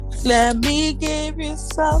Let me give you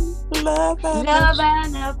some love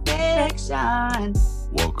and affection.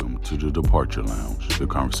 Welcome to the Departure Lounge. The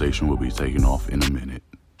conversation will be taking off in a minute.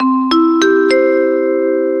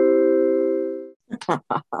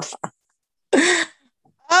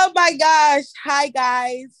 Oh my gosh. Hi,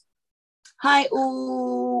 guys. Hi,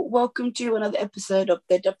 all. Welcome to another episode of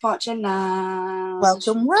the Departure Lounge.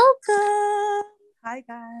 Welcome. Hi,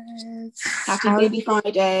 guys. Happy Baby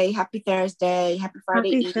Friday. Happy Thursday. Happy Friday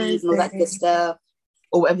Eve and all that good stuff.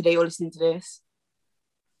 Or whatever day you're listening to this.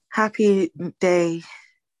 Happy day.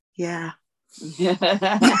 Yeah.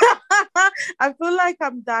 I feel like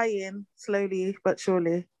I'm dying slowly but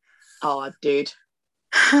surely. Oh, dude.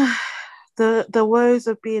 The woes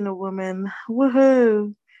of being a woman.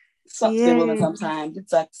 Woohoo. Sucks being a woman sometimes.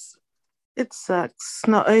 It sucks. It sucks.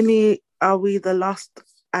 Not only are we the lost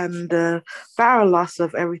and barrel loss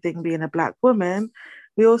of everything being a Black woman,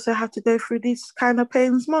 we also have to go through these kind of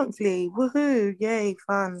pains monthly. Woohoo. Yay,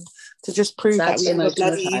 fun. To just prove that we have a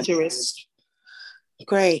bloody uterus.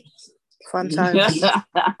 Great. Fun times.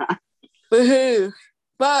 Woohoo.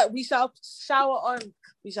 But we shall shower on.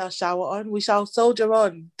 We shall shower on. We shall soldier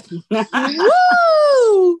on.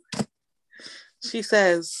 Woo! She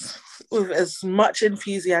says, with as much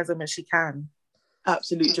enthusiasm as she can.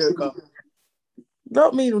 Absolute joker.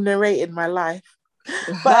 Not me narrating my life.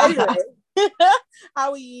 But anyway,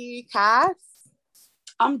 how are you, Cass?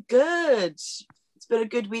 I'm good. It's been a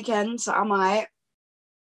good weekend, so I'm alright.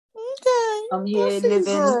 Okay. I'm here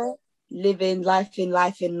living life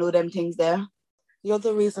and all them things there. You're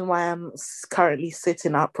the reason why I'm currently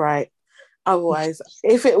sitting upright. Otherwise,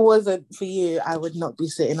 if it wasn't for you, I would not be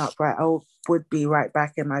sitting upright. I would be right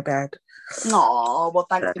back in my bed. No, well,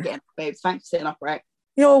 thanks for getting up, babe. Thanks for sitting upright.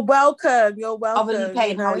 You're welcome. Other than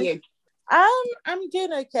pain, how are you? I'm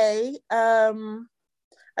doing okay. I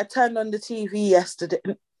turned on the TV yesterday.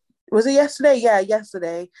 Was it yesterday? Yeah,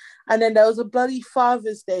 yesterday. And then there was a bloody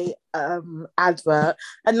Father's Day advert.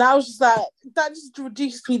 And I was just like, that just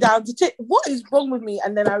reduced me down to what is wrong with me?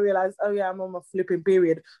 And then I realized, oh yeah, I'm on my flipping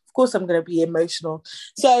period. Of course I'm going to be emotional.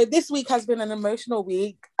 So this week has been an emotional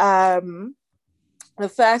week. The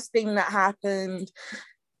first thing that happened,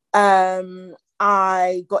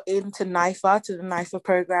 I got into NIFA, to the NIFA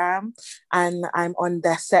program, and I'm on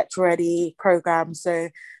their Set Ready program. So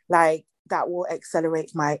like, that will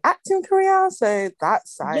accelerate my acting career. So that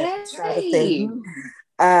side of thing.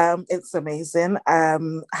 It's amazing.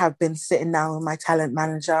 Have been sitting down with my talent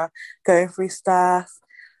manager, going through stuff.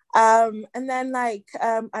 And then I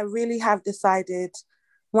really have decided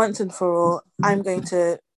once and for all, I'm going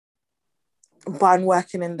to ban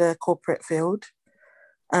working in the corporate field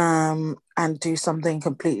and do something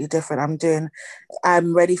completely different.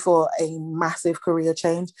 I'm ready for a massive career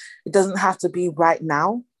change. It doesn't have to be right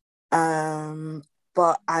now.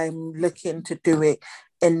 But I'm looking to do it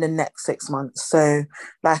in the next 6 months. So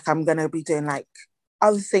I'm going to be doing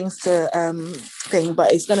other things to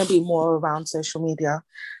but it's going to be more around social media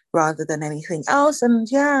rather than anything else. And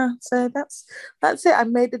yeah, so that's it. I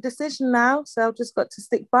made the decision now, so I've just got to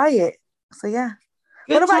stick by it. So yeah.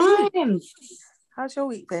 Good. What about you? How's your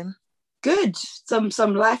week been? Good.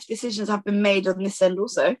 Some life decisions have been made on this end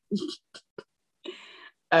also.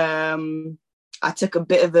 I took a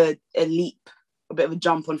bit of a leap, a bit of a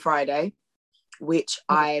jump on Friday, which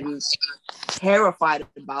I'm terrified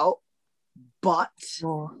about, but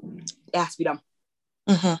it has to be done.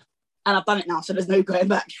 Mm-hmm. And I've done it now, so there's no going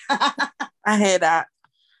back. I hear that.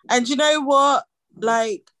 And you know what?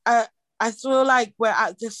 I feel like we're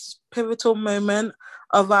at this pivotal moment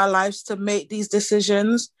of our lives to make these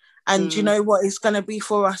decisions. And you know what? It's going to be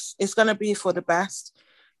for us. It's going to be for the best.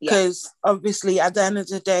 Because obviously, at the end of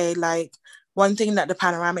the day, one thing that the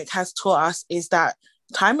panoramic has taught us is that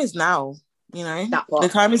time is now, you know? The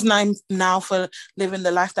time is now for living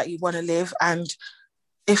the life that you want to live. And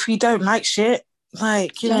if you don't like shit,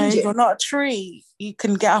 you're not a tree. You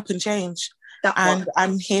can get up and change. And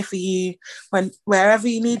I'm here for you wherever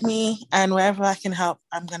you need me and wherever I can help,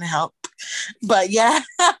 I'm going to help. But yeah.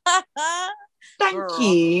 Thank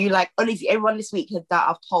you. Honestly, everyone this week that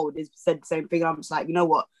I've told has said the same thing. I'm just like, you know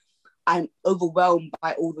what? I'm overwhelmed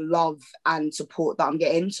by all the love and support that I'm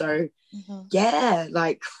getting. So, yeah,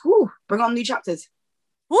 bring on new chapters.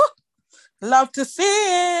 Woo! Love to see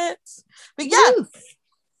it. But yeah. Woo!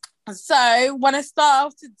 So, want to start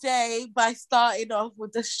off today by starting off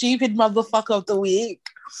with the stupid motherfucker of the week.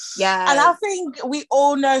 Yeah. And I think we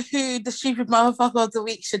all know who the stupid motherfucker of the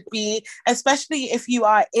week should be, especially if you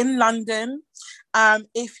are in London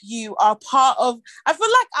if you are part of, I feel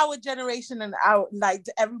like our generation and like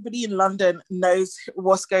everybody in London knows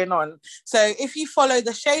what's going on. So if you follow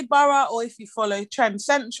the Shade Borough, or if you follow Trend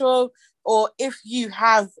Central, or if you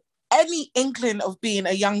have any inkling of being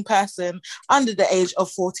a young person under the age of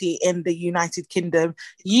 40 in the United Kingdom,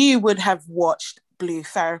 you would have watched Blue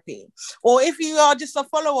Therapy. Or if you are just a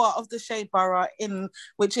follower of the Shade Borough,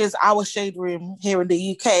 which is our shade room here in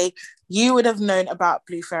the UK, you would have known about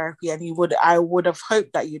Blue Therapy, and I would have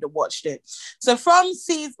hoped that you'd have watched it. So from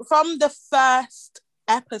the first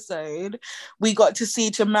episode, we got to see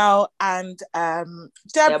Jamel and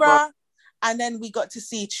Deborah. And then we got to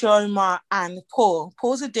see Chioma and Paul.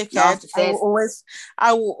 Paul's a dickhead.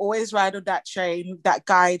 I will always ride on that train. That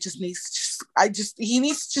guy just needs he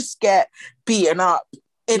needs to just get beaten up.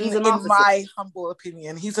 In my humble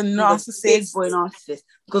opinion, he's a narcissist. Big boy narcissist.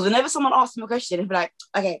 Because whenever someone asks him a question, he'll be like,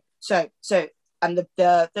 okay, so, and the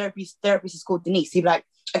therapist is called Denise. He'll be like,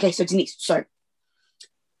 okay, so Denise, so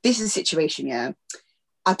this is a situation, yeah.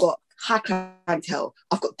 I've got high clientele,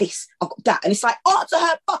 I've got this, I've got that. And it's like, answer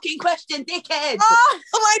her fucking question, dickhead. Oh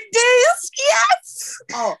my days, yes.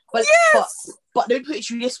 Oh, but let me put it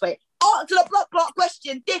to you this way. Answer the block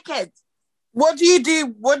question, dickhead. What do you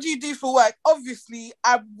do for work? Obviously,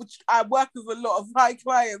 I work with a lot of high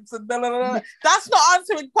clients and blah, blah, blah. That's not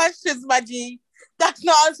answering questions, Maggie. That's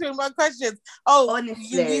not answering my questions. Oh,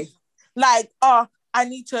 honestly, I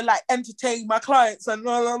need to like entertain my clients and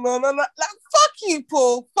blah, blah, blah, blah. Like, fuck you,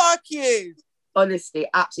 Paul. Fuck you. Honestly,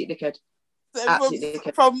 absolutely good.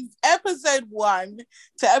 From episode 1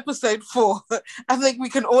 to episode 4, I think we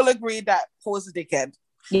can all agree that Paul's a dickhead.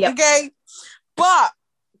 Yep. Okay, but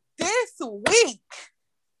this week,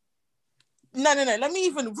 no. Let me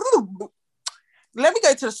go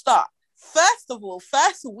to the start. First of all,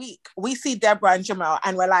 first week, we see Deborah and Jamel,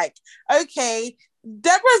 and we're like, okay,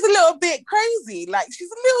 Deborah's a little bit crazy. Like,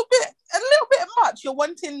 she's a little bit much. You're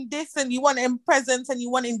wanting this, and you want him presents, and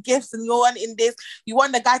you want him gifts, and you're wanting this. You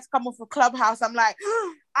want the guy to come off a Clubhouse. I'm like,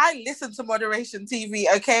 I listen to Moderation TV,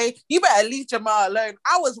 okay? You better leave Jamel alone.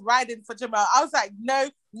 I was riding for Jamel. I was like,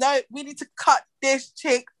 no, we need to cut this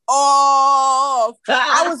chick off.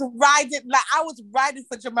 I was riding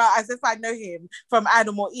for Jamel as if I know him from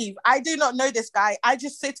Adam or Eve. I do not know this guy. I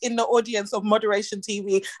just sit in the audience of Moderation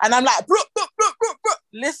TV, and I'm like, bro.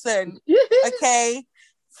 Listen, okay?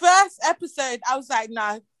 First episode, I was like,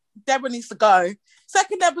 nah, Deborah needs to go.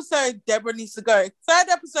 Second episode, Deborah needs to go. Third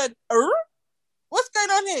episode, what's going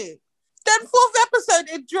on here? Then fourth episode,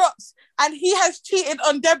 it drops, and he has cheated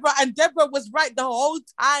on Deborah, and Deborah was right the whole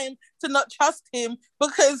time to not trust him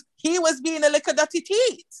because he was being a little dirty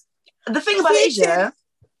cheat. The thing about it is, yeah,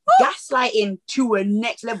 gaslighting to a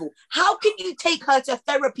next level. How can you take her to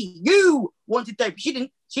therapy? You wanted therapy. She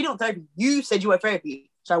didn't want therapy. You said you were therapy.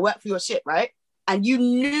 So I worked for your shit, right? And you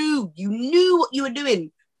knew what you were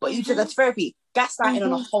doing, but you took her to therapy. Gaslighting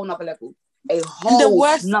on a whole nother level. The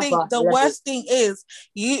worst thing is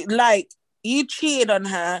you cheated on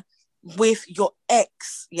her with your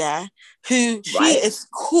ex, yeah, who she is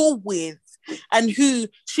cool with, and who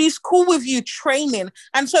she's cool with you training.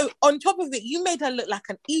 And so on top of it, you made her look like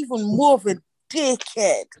an even more of a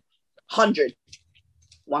dickhead. 100.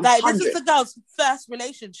 Like, this is the girl's first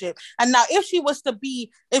relationship. And now if she was to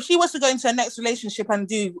go into her next relationship and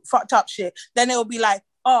do fucked up shit, then it will be like,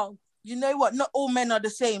 oh, you know what? Not all men are the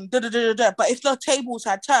same. But if the tables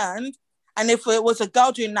had turned, and if it was a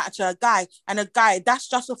girl doing that to a guy, and a guy, that's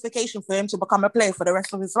justification for him to become a player for the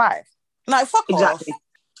rest of his life. Like, fuck off.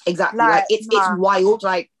 Exactly. Like it's wild.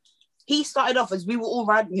 Like, he started off as we were all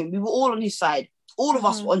riding him. We were all on his side. All of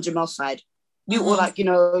us were on Jamel's side. We were all like, you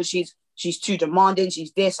know, she's too demanding.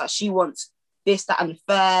 She's this. Like, she wants this, that, and the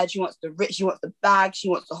third. She wants the rich. She wants the bag. She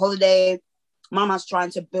wants the holiday. Mama's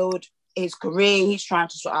trying to build his career. He's trying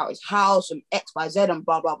to sort out his house and X, Y, Z, and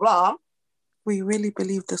blah, blah, blah. We really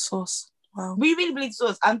believe the source. Wow. We really believe the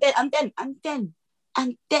source. And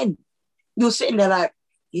then you're sitting there like,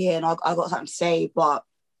 yeah, and I got something to say, but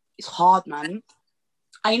it's hard, man.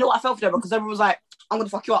 And you know what? I felt for them because everyone was like, I'm going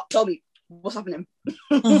to fuck you up. Tell me, what's happening?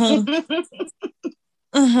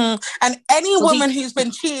 And any woman who's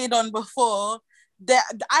been cheated on before,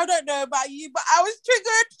 I don't know about you, but I was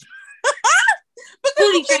triggered. Because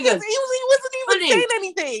he wasn't even saying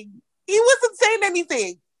anything. He wasn't saying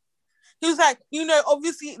anything. He was like, you know,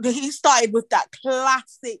 obviously he started with that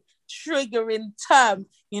classic triggering term.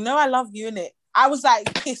 You know, I love you, innit? I was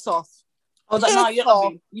like, piss off. I was like, no, you don't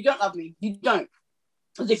love me. You don't love me. You don't.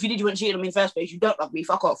 Because if you did, you wouldn't cheat on me in the first place. You don't love me.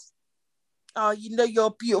 Fuck off. Oh, you know, you're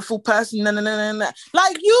a beautiful person. No.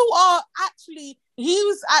 Like, he was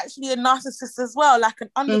actually a narcissist as well, like an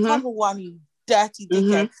undercover one. dirty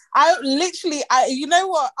dickhead. You know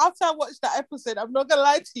what? After I watched that episode, I'm not gonna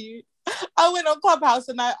lie to you. I went on Clubhouse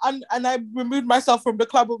and I removed myself from the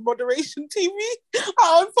Club of Moderation TV.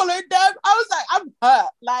 I unfollowed them. I was like, I'm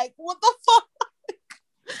hurt. Like, what the fuck?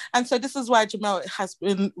 And so this is why Jamel has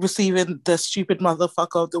been receiving the stupid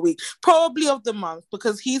motherfucker of the week, probably of the month,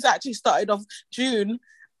 because he's actually started off June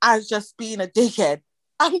as just being a dickhead.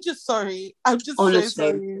 I'm just sorry. I'm just honestly,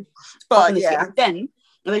 so sorry. But honestly, yeah. And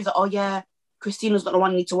then he's like, oh yeah, Christina's not the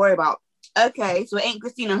one you need to worry about. Okay, so it ain't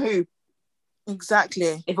Christina who?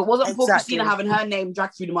 Exactly. If it wasn't for Christina having her name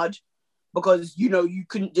dragged through the mud, because, you know, you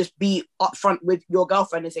couldn't just be upfront with your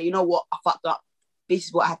girlfriend and say, you know what, I fucked up. This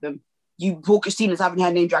is what happened. Poor Christina's having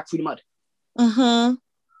her name dragged through the mud. Mm-hmm.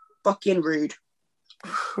 Fucking rude.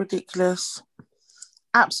 Ridiculous.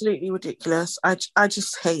 Absolutely ridiculous. I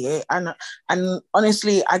just hate it. And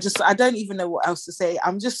honestly, I don't even know what else to say.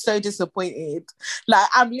 I'm just so disappointed. Like,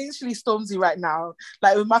 I'm literally Stormzy right now.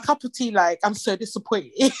 Like, with my cup of tea, like, I'm so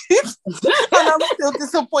disappointed. And I'm still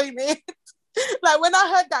disappointed. Like, when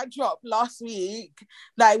I heard that drop last week,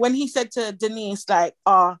 like, when he said to Denise,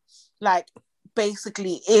 like,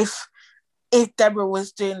 basically, if Deborah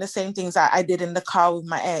was doing the same things that I did in the car with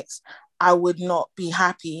my ex, I would not be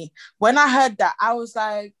happy. When I heard that, I was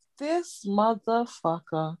like, this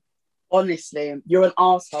motherfucker. Honestly, you're an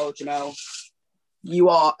arsehole, Jamel. You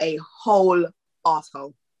are a whole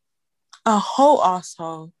arsehole. A whole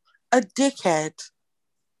arsehole. A dickhead.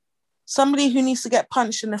 Somebody who needs to get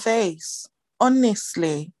punched in the face.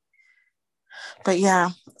 Honestly. But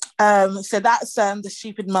yeah. So that's the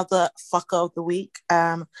stupid motherfucker of the week.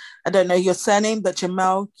 I don't know your surname, but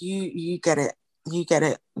Jamel, you get it. You get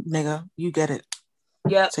it, nigga. You get it.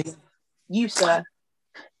 Yeah. So, you, sir,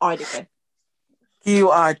 are a dickhead. You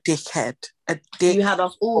are a dickhead. A dick. You had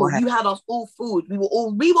us all. You had us all fooled. We were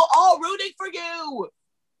all rooting for you.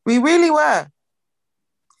 We really were.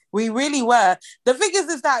 We really were. The thing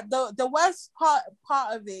is that the worst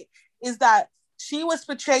part of it is that she was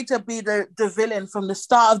portrayed to be the villain from the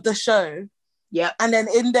start of the show. Yeah. And then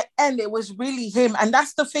in the end, it was really him. And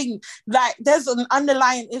that's the thing. Like, there's an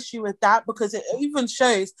underlying issue with that, because it even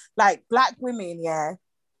shows, like, Black women, yeah,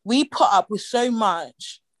 we put up with so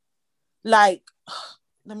much. Like,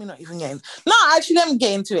 let me not even get into it. No, actually, let me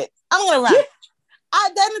get into it. I'm going to rant.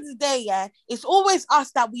 At the end of the day, yeah, it's always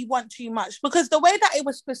us that we want too much, because the way that it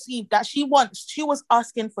was perceived that she was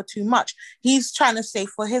asking for too much. He's trying to save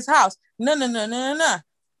for his house. No.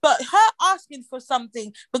 But her asking for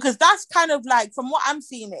something, because that's kind of like, from what I'm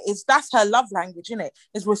seeing, that's her love language, isn't it?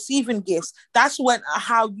 Is receiving gifts. That's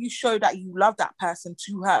how you show that you love that person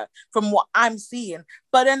to her, from what I'm seeing.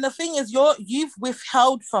 But then the thing is, you've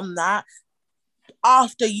withheld from that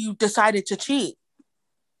after you decided to cheat.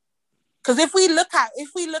 Because if we look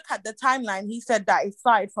at the timeline, he said that it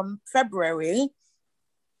started from February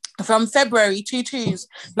 22s,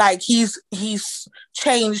 like he's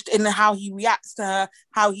changed in how he reacts to her,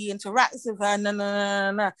 how he interacts with her,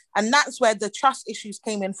 no. And that's where the trust issues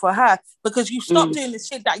came in for her, because you stopped doing the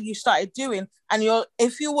shit that you started doing. And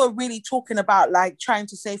if you were really talking about, like, trying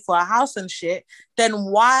to save for a house and shit, then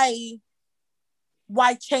why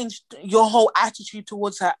change your whole attitude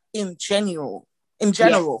towards her in general?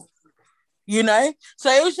 Yeah. You know?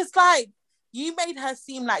 So it was just like, you made her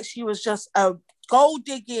seem like she was just a gold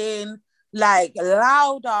digging, like,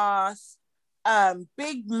 loud ass,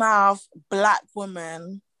 big mouth Black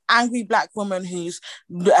woman, angry Black woman who's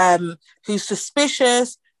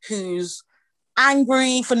suspicious, who's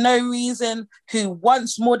angry for no reason, who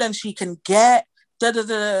wants more than she can get,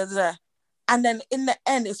 And then in the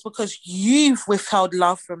end, it's because you've withheld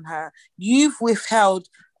love from her. You've withheld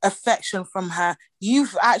affection from her.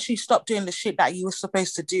 You've actually stopped doing the shit that you were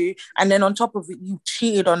supposed to do, and then on top of it, you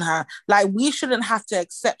cheated on her. Like, we shouldn't have to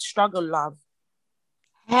accept struggle love.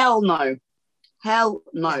 Hell no.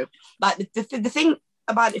 Like, the thing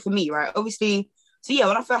about it for me, right, obviously, so yeah,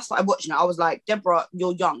 when I first started watching it, I was like, Deborah,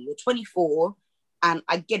 you're young, you're 24, and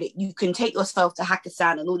I get it, you can take yourself to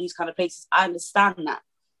Hakkasan and all these kind of places, I understand that,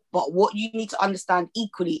 but what you need to understand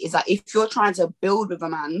equally is that if you're trying to build with a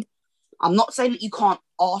man, I'm not saying that you can't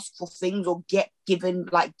ask for things or get given,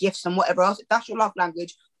 like, gifts and whatever else. If that's your love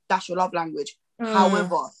language, that's your love language.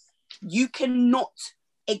 However, you cannot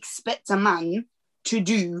expect a man to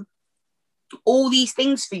do all these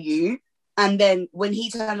things for you, and then when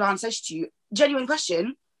he turns around and says to you, genuine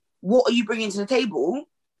question, what are you bringing to the table?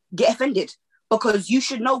 Get offended, because you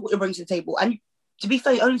should know what you're bringing to the table. And to be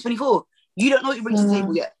fair, you're only 24. You don't know what you're bringing to the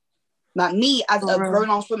table yet. Like, me, as a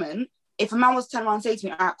grown-ass woman, if a man was to turn around and say to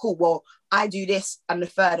me, all right, cool, well, I do this and the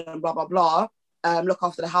third and blah, blah, blah, look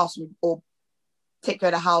after the house or take care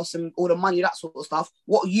of the house and all the money, that sort of stuff.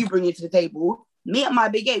 What you bring to the table, me at my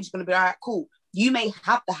big age is going to be, all right, cool. You may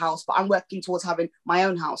have the house, but I'm working towards having my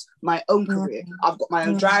own house, my own career. I've got my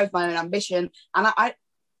own drive, my own ambition. And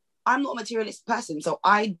I'm not a materialistic person, so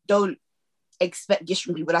I don't expect gifts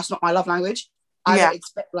from people. That's not my love language. I don't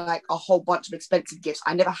expect like a whole bunch of expensive gifts.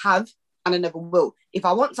 I never have, and I never will. If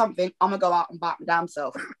I want something, I'm going to go out and buy it my damn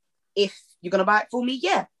self. If you're going to buy it for me,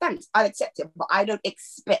 yeah, thanks. I'll accept it. But I don't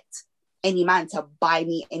expect any man to buy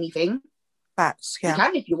me anything. Facts, yeah. You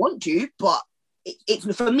can if you want to, but it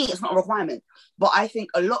for me, it's not a requirement. But I think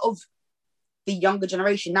a lot of the younger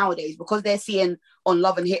generation nowadays, because they're seeing on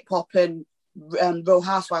Love and Hip Hop and Real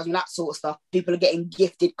Housewives and that sort of stuff, people are getting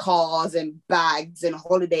gifted cars and bags and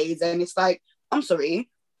holidays. And it's like, I'm sorry,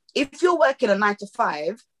 if you're working a 9 to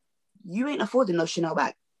 5, you ain't affording no Chanel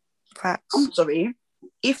bag. Facts. I'm sorry.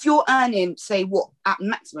 If you're earning, say what, at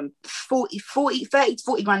maximum 30 to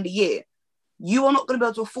 40 grand a year, you are not going to be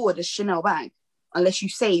able to afford a Chanel bag unless you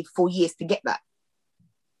save for years to get that.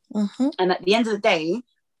 Mm-hmm. And at the end of the day,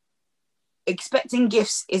 expecting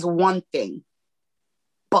gifts is one thing,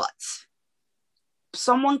 but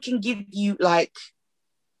someone can give you like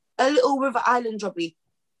a little River Island jobby,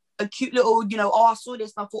 a cute little, oh, I saw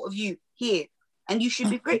this and I thought of you here, and you should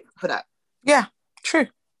be grateful for that. Yeah, true.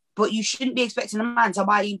 But you shouldn't be expecting a man to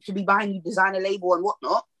be buying you designer label and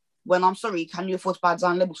whatnot. When I'm sorry, can you afford to buy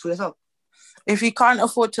designer labels for yourself? If you can't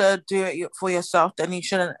afford to do it for yourself, then you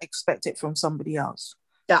shouldn't expect it from somebody else.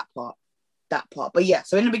 That part. But yeah,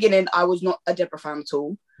 so in the beginning, I was not a Deborah fan at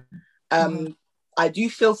all. I do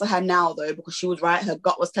feel for her now, though, because she was right. Her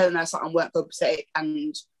gut was telling her something weren't copacetic,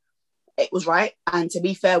 and it was right. And to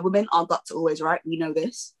be fair, women, our guts are always right. We know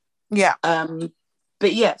this. Yeah.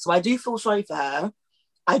 But yeah, so I do feel sorry for her.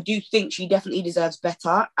 I do think she definitely deserves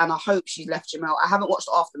better, and I hope she's left Jamel. I haven't watched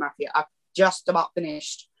the Aftermath yet. I've just about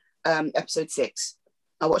finished episode 6.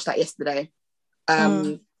 I watched that yesterday.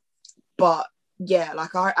 But yeah, like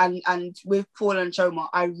and with Paul and Choma,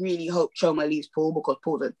 I really hope Choma leaves Paul, because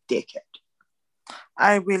Paul's a dickhead.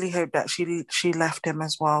 I really hope that she left him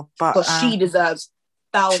as well, but because she deserves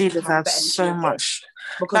thousands. She deserves so much.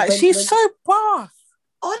 Because like she's so buff.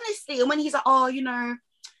 Honestly, and when he's like, oh,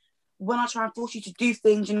 when I try and force you to do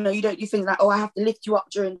things, you don't do things like, oh, I have to lift you up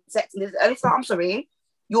during sex, and it's like, I'm sorry,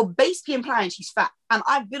 you're basically implying she's fat, and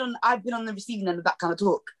I've been on the receiving end of that kind of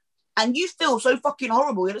talk, and you feel so fucking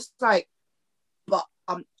horrible. You're just like, but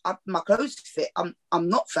my clothes fit. I'm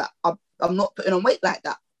not fat. I'm not putting on weight like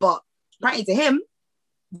that. But apparently to him,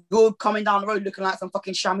 you're coming down the road looking like some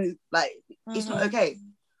fucking shamu. Like, it's not okay.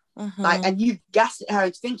 Like, and you've gaslit her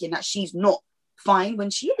into thinking that she's not fine when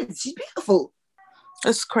she is. She's beautiful.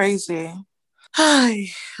 It's crazy.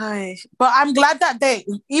 But I'm glad that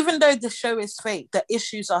even though the show is fake, the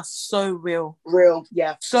issues are so real.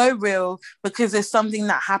 Yeah. So real, because it's something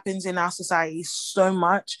that happens in our society so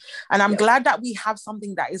much. And I'm glad that we have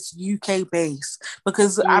something that is UK based,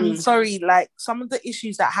 because I'm sorry, like some of the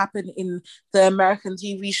issues that happen in the American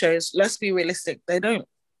TV shows, let's be realistic, they're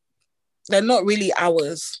not really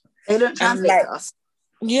ours. They don't translate to us.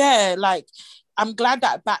 Yeah, like I'm glad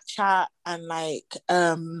that Backchat and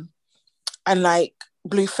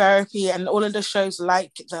Blue Therapy and all of the shows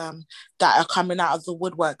like them that are coming out of the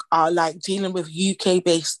woodwork are like dealing with UK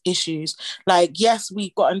based issues. Like, yes,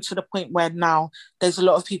 we've gotten to the point where now there's a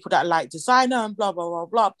lot of people that like designer and blah blah blah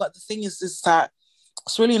blah, but the thing is that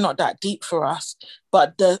it's really not that deep for us.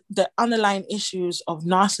 But the underlying issues of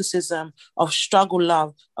narcissism, of struggle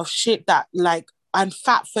love, of shit that like, and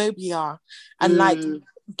fat phobia, and like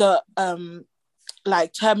the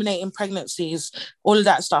like terminating pregnancies, all of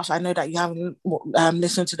that stuff. I know that you haven't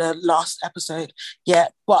listened to the last episode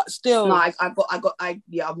yet, but still. No, I've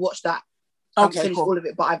watched that. I've finished all of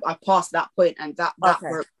it, but I passed that point, and that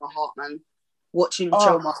broke my heart, man. Watching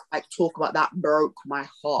Choma like talk about that broke my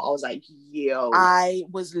heart. I was like, yo. I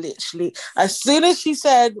was literally, as soon as she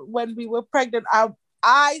said when we were pregnant,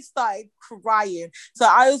 I started crying. So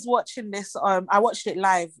I was watching this. I watched it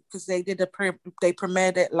live because they did they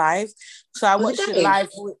premiered it live. So I watched it live.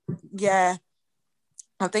 Yeah,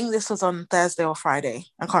 I think this was on Thursday or Friday.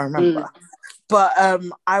 I can't remember. But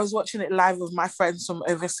I was watching it live with my friends from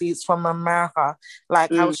overseas, from America.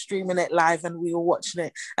 Like I was streaming it live and we were watching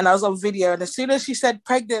it. And I was on video. And as soon as she said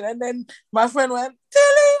pregnant, and then my friend went, Tilly,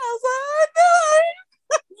 I was like, oh,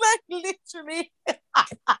 no. Like literally.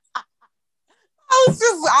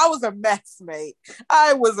 I was a mess, mate.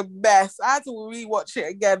 I was a mess. I had to rewatch it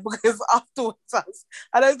again because afterwards,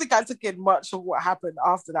 I don't think I took in much of what happened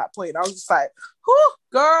after that point. I was just like, whew,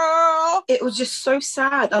 girl. It was just so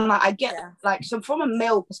sad. And like, I get, like, so from a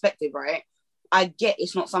male perspective, right? I get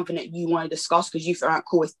it's not something that you want to discuss because you feel like,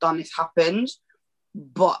 cool, it's done, it's happened.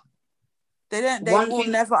 But they will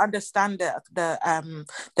never understand the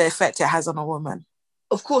effect it has on a woman.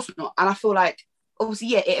 Of course not. And I feel like, obviously,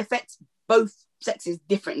 yeah, it affects both sexes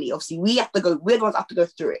differently. Obviously, we're the ones that have to go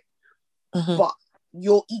through it. Mm-hmm. But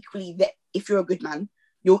you're equally there. If you're a good man,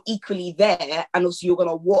 you're equally there, and also you're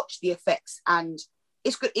gonna watch the effects. And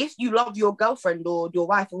it's good if you love your girlfriend or your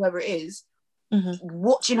wife or whoever it is, mm-hmm.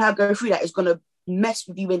 watching her go through that is gonna mess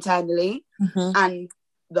with you internally. Mm-hmm. And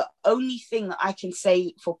the only thing that I can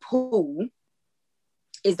say for Paul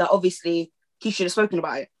is that obviously he should have spoken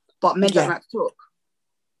about it, but men don't like to talk.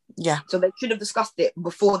 Yeah. So they should have discussed it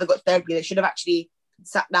before they got therapy. They should have actually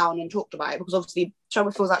sat down and talked about it, because obviously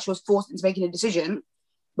Trevor feels like she was forced into making a decision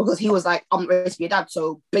because he was like, I'm ready to be a dad,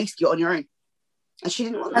 so basically you're on your own. And she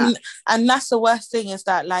didn't want that. And that's the worst thing, is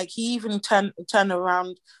that like he even turned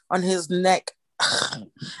around on his neck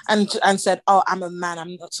and said, oh, I'm a man,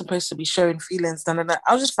 I'm not supposed to be showing feelings. I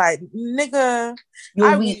was just like, nigga,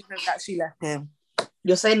 I really hope that she left him.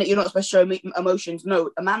 You're saying that you're not supposed to show emotions. No,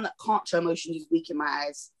 a man that can't show emotions is weak in my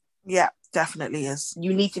eyes. Yeah, definitely is.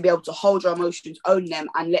 You need to be able to hold your emotions, own them,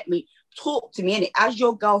 and let me talk to me in it. As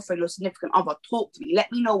your girlfriend or significant other, talk to me.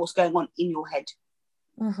 Let me know what's going on in your head.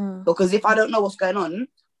 Mm-hmm. Because if I don't know what's going on,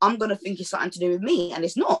 I'm going to think it's something to do with me, and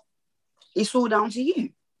it's not. It's all down to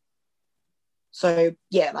you. So,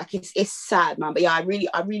 yeah, like, it's sad, man. But, yeah, I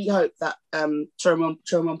really hope that Troma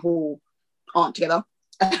and Paul aren't together.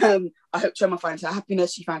 I hope Troma finds her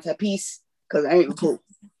happiness, she finds her peace, because it ain't Paul.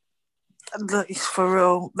 For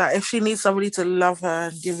real, like, if she needs somebody to love her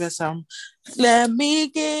and give her some, let me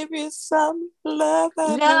give you some love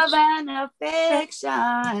and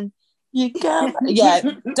affection. You got yeah,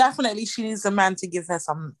 definitely she needs a man to give her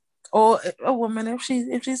some, or a woman if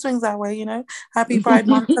she swings that way, you know. Happy Pride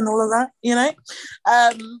Month and all of that, you know.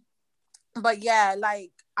 But yeah,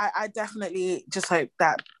 like I definitely just hope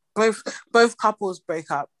that both couples break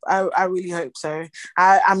up. I really hope so.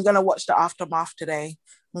 I'm gonna watch the aftermath today.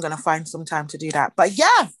 I'm gonna find some time to do that. But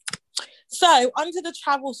yeah, so onto the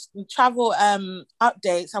travel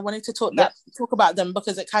updates. I wanted to talk about them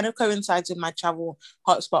because it kind of coincides with my travel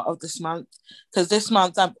hotspot of this month. Because this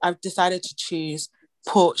month I've decided to choose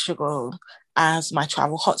Portugal as my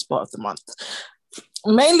travel hotspot of the month.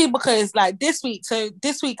 Mainly because like this week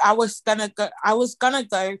I was gonna go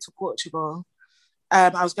to Portugal.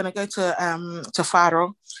 I was gonna go to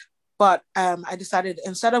Faro. But I decided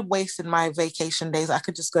instead of wasting my vacation days, I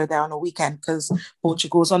could just go there on a weekend because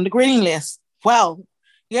Portugal's on the green list. Well,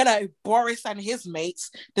 you know, Boris and his mates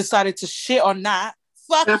decided to shit on that.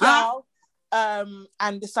 Fuck y'all.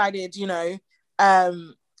 And decided, you know,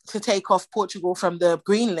 to take off Portugal from the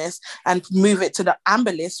green list and move it to the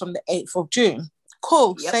amber list from the 8th of June.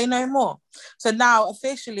 Cool, say no more. So now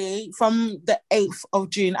officially from the 8th of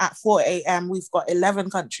June at 4 a.m, we've got 11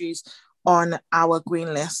 countries on our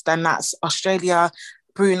green list, and that's Australia,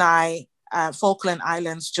 Brunei, Falkland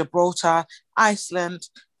Islands, Gibraltar, Iceland.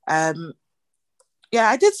 Yeah,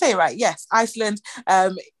 I did say it right. Yes, Iceland,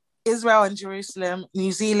 Israel and Jerusalem,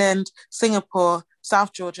 New Zealand, Singapore,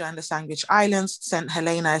 South Georgia and the Sandwich Islands, St.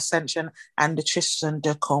 Helena, Ascension, and the Tristan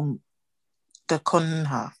da Cunha,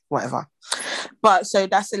 whatever. But so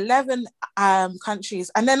that's 11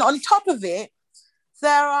 countries, and then on top of it,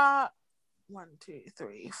 there are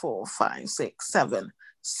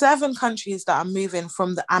 7 countries that are moving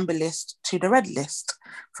from the amber list to the red list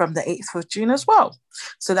from the 8th of June as well.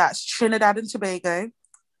 So that's Trinidad and Tobago,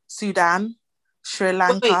 Sudan, Sri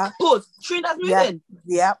Lanka. Wait, pause. Trinidad's moving?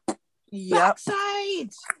 Yep.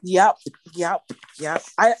 Backside. Yep.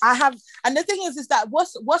 I have, and the thing is that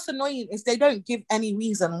what's annoying is they don't give any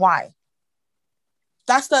reason why.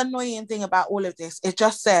 That's the annoying thing about all of this. It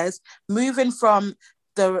just says moving from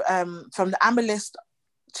the amber list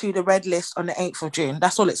to the red list on the 8th of June.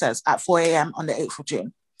 That's all it says at 4 a.m. on the 8th of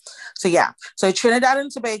June. So yeah, so Trinidad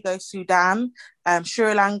and Tobago, Sudan,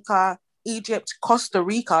 Sri Lanka, Egypt, Costa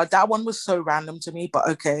Rica. That one was so random to me, but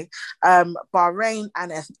okay. Bahrain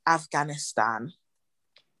and Afghanistan.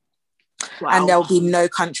 Wow. And there'll be no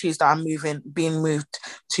countries that are being moved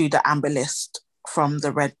to the amber list from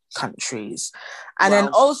the red countries. And then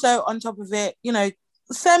also on top of it, you know,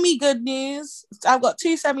 semi-good news. I've got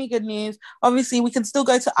 2 semi-good news. Obviously, we can still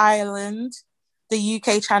go to Ireland, the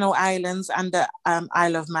UK Channel Islands and the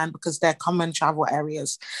Isle of Man, because they're common travel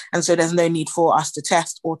areas. And so there's no need for us to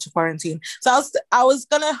test or to quarantine. So I was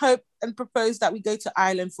going to hope and propose that we go to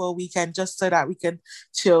Ireland for a weekend just so that we can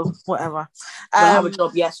chill, whatever. Have a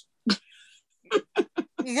job, yes.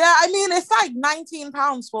 Yeah, I mean, it's like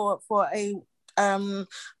 £19 for a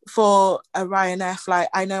Ryanair flight.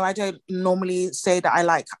 I know I don't normally say that I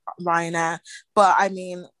like Ryanair, but I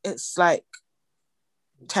mean, it's like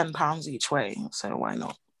 £10 each way. So why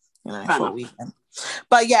not? For a weekend.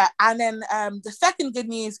 But yeah, and then the second good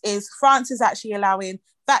news is France is actually allowing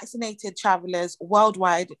vaccinated travelers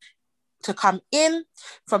worldwide to come in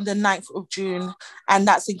from the 9th of June, and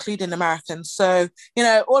that's including Americans. So,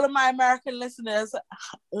 all of my American listeners,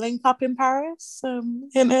 link up in Paris,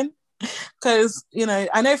 because,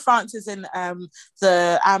 I know France is in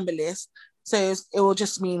the amber list, so it will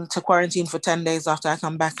just mean to quarantine for 10 days after I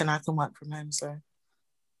come back, and I can work from home. So,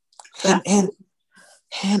 hint.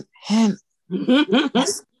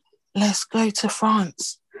 Let's go to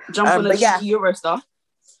France. Jump on a cheeky Eurostar.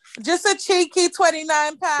 Just a cheeky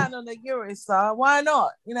 £29 on the Eurostar. Why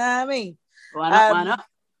not? You know what I mean? Why not?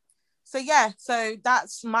 So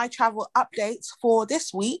that's my travel updates for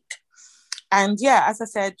this week. And yeah, as I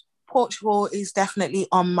said, Portugal is definitely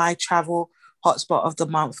on my travel hotspot of the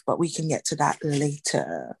month, but we can get to that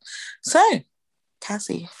later. So,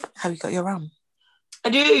 Cassie, have you got your rum? I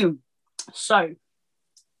do. So,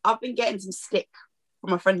 I've been getting some stick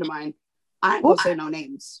from a friend of mine. I ain't gonna say no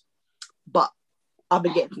names, but I've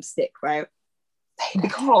been getting some stick, right?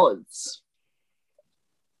 Because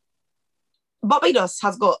Barbados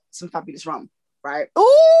has got some fabulous rum, right?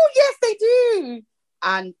 Oh, yes, they do.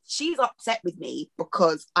 And she's upset with me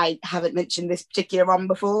because I haven't mentioned this particular rum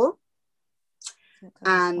before.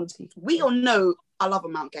 And we all know I love a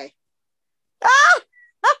Mount Gay.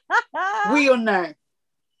 We all know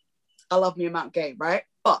I love me a Mount Gay, right?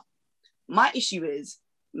 But my issue is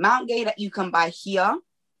Mount Gay that you can buy here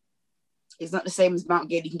is not the same as Mount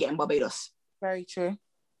Gay that you can get in Barbados. Very true.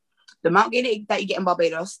 The Mount Gay that you get in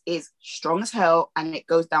Barbados is strong as hell and it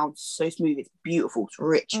goes down so smooth. It's beautiful. It's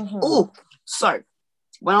rich. Mm-hmm. Oh, so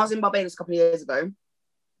when I was in Barbados a couple of years ago,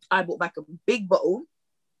 I bought back a big bottle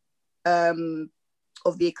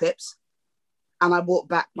of the Eclipse, and I bought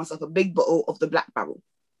back myself a big bottle of the Black Barrel.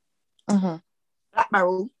 Mm-hmm. Black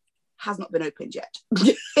Barrel has not been opened yet.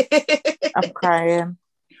 I'm crying.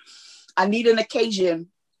 I need an occasion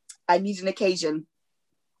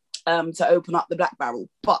to open up the Black Barrel.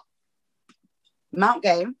 But Mount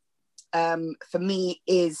Gay, for me,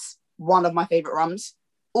 is one of my favourite rums.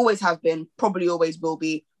 Always has been, probably always will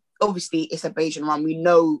be. Obviously, it's a Bajan rum. We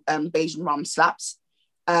know Bajan rum slaps.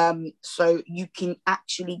 So you can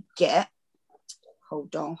actually get...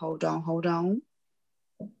 Hold on.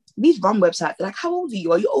 These rum websites, they're like, how old are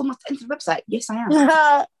you? Are you old enough to enter the website? Yes, I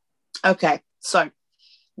am. Okay, so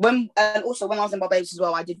when I was in Barbados as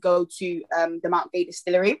well, I did go to the Mount Gay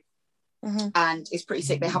distillery, and it's pretty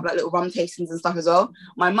sick. They have like little rum tastings and stuff as well.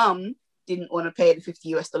 My mum didn't want to pay the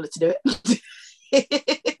 $50 to do it.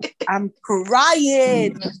 I'm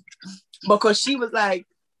crying because she was like,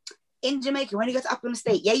 in Jamaica, when you go to Upland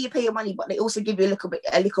Estate, yeah, you pay your money, but they also give you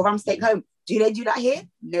a little rum steak home. Do they do that here?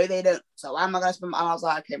 No, they don't. So why am I going to spend? And I was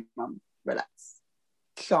like, okay, mum, relax,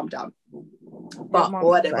 calm down. But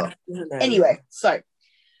whatever. Anyway, so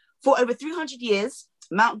for over 300 years,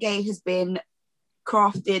 Mount Gay has been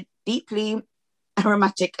crafted deeply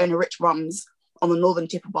aromatic and rich rums on the northern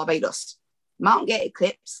tip of Barbados. Mount Gay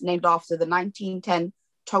Eclipse, named after the 1910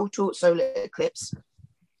 total solar eclipse,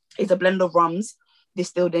 is a blend of rums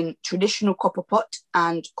distilled in traditional copper pot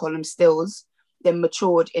and column stills, then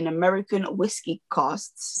matured in American whiskey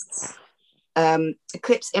casks.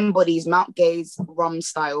 Eclipse embodies Mount Gay's rum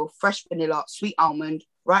style: fresh vanilla, sweet almond,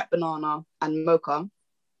 ripe banana, and mocha.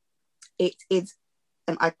 It is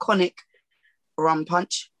an iconic rum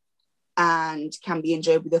punch and can be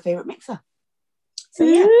enjoyed with your favorite mixer. So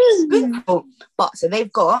yeah, beautiful. But so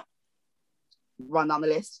they've got, run down the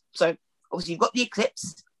list. So obviously you've got the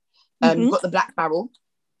Eclipse. You've got the Black Barrel.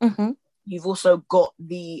 Mm-hmm. You've also got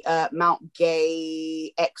the Mount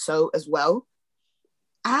Gay XO as well.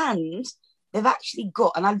 And they've actually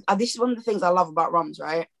got, and this is one of the things I love about rums,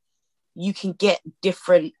 right? You can get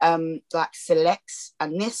different like selects.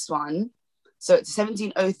 And this one, so it's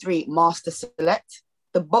 1703 Master Select.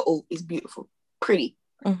 The bottle is beautiful, pretty.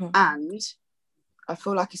 Mm-hmm. And I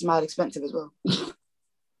feel like it's mad expensive as well.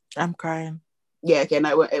 I'm crying. Yeah, okay,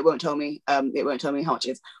 no, it won't tell me. It won't tell me how much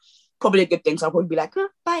it is. Probably a good thing, so I'll probably be like,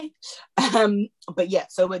 bye. But yeah,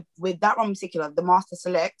 so with that one in particular, the Master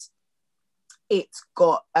Select, it's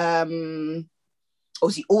got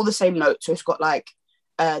obviously all the same notes. So it's got like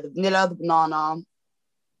the vanilla, the banana,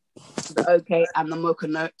 the okay, and the mocha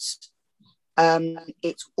notes.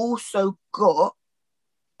 It's also got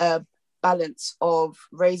a balance of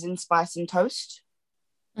raisin, spice, and toast.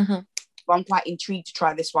 Mm-hmm. I'm quite intrigued to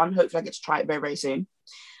try this one. Hopefully I get to try it very, very soon.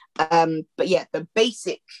 But yeah, the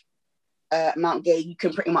basic Mount Gay you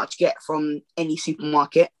can pretty much get from any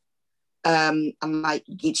supermarket. And like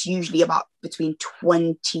it's usually about between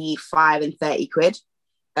 25 and 30 quid.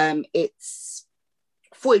 It's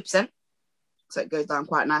 40%. So it goes down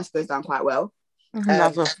quite nice, goes down quite well.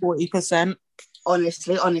 Another 40%.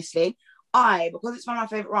 Honestly, because it's one of my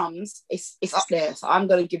favourite rums, it's up there. So I'm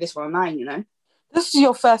going to give this one a 9, you know. This is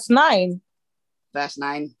your first 9? First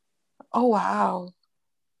 9. Oh, wow.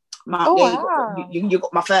 Wow. You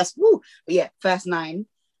got my first, woo. But yeah, first 9.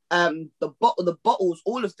 The bottles,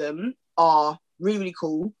 all of them are really, really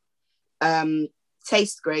cool.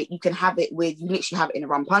 Taste great. You can literally have it in a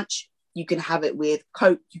rum punch. You can have it with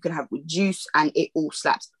Coke. You can have it with juice, and it all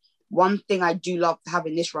slaps. One thing I do love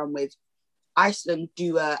having this rum with, Iceland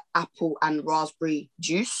do a apple and raspberry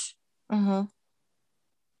juice. Mm-hmm.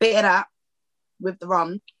 Bit of that with the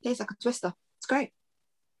rum. Tastes like a twister. It's great.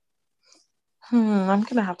 I'm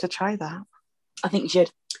gonna have to try that. I think you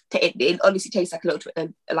should. It honestly tastes like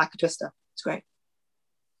like a twister. It's great.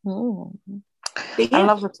 Yeah. I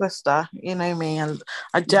love a twister. You know me, and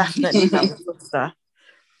I definitely love a twister.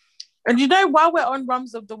 And you know, while we're on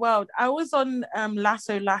Rums of the World, I was on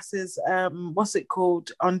Lasso Lass's what's it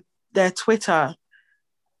called, on their Twitter.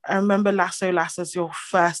 I remember Lasso Lass's your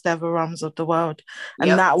first ever Rums of the World, and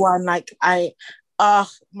that one, like,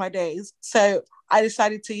 my days. So I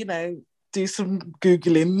decided to, you know, do some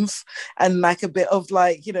Googlings and like a bit of,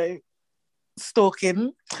 like, you know,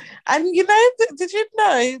 stalking. And you know, did you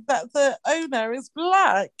know that the owner is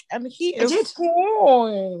black and he is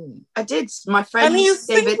born? I did. My friend David,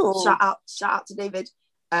 single. shout out to David.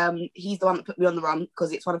 He's the one that put me on the rum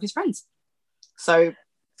because it's one of his friends. So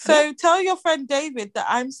tell your friend David that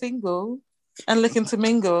I'm single and looking to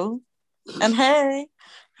mingle. And hey,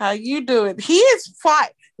 how you doing? He is fine.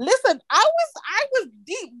 Listen, I was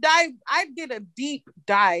deep dive. I did a deep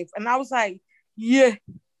dive, and I was like, yeah.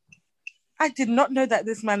 I did not know that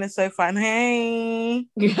this man is so fun. Hey,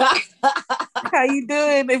 how you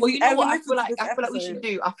doing? Well, you know what I feel like we should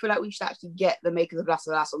do? I feel like we should actually get the makers of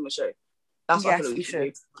Lasso Lasso on the show. That's what I feel like we should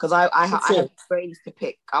do. Because I have brains to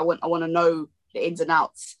pick. I want to know the ins and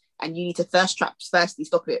outs. And you need to thirst trap firstly.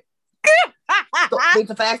 Stop it. Stop being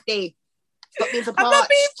so thirsty. Stop being so parched. I'm not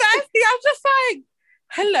being thirsty. I'm just like,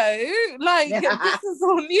 hello. Like, this is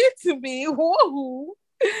all new to me. Whoa.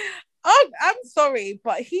 I'm sorry,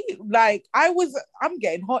 but I'm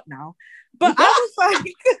getting hot now. But I was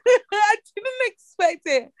like, I didn't expect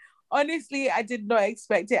it. Honestly, I did not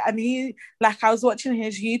expect it. And he, like, I was watching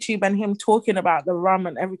his YouTube and him talking about the rum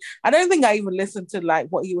and everything. I don't think I even listened to, like,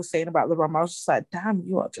 what he was saying about the rum. I was just like, damn,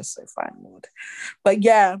 you are just so fine, Lord. But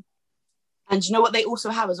yeah. And you know what they also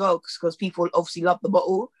have as well? Because people obviously love the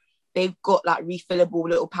bottle. They've got, like, refillable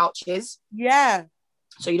little pouches. Yeah.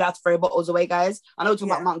 So you don't have to throw bottles away, guys. I know we're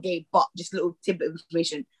talking about Mount Gay, but just a little tidbit of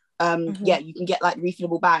information. Yeah, you can get, like,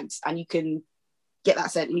 refillable bags, and you can get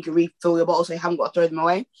that sent, and you can refill your bottle so you haven't got to throw them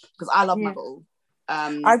away. Because I love my bottle.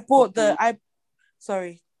 I bought the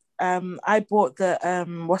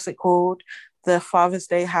what's it called? The Father's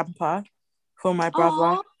Day hamper for my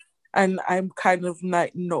brother. Aww. And I'm kind of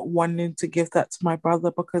like not wanting to give that to my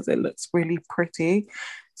brother because it looks really pretty.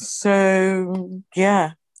 So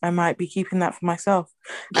yeah, I might be keeping that for myself.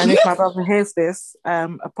 And if my brother hears this,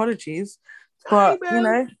 apologies. But you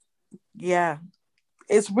know, yeah.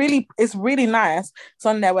 It's really nice. It's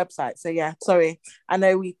on their website. So yeah, sorry. I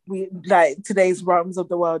know we like today's Rums of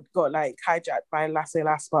the World got like hijacked by Lasso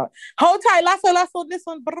Lasso, but hold tight, Lasso Lasso on this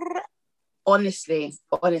one. Brrr. Honestly.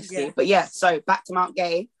 Yeah. But yeah, so back to Mount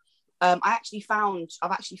Gay. I've actually found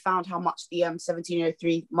how much the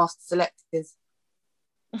 1703 Master Select is.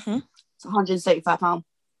 Mm-hmm. It's £175.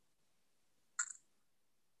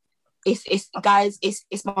 It's guys,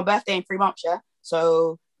 it's my birthday in 3 months, yeah.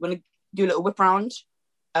 So we're gonna do a little whip round.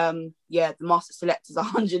 The Master Select is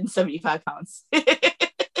 £175.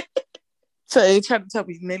 So you're trying to tell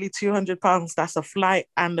me nearly £200, that's a flight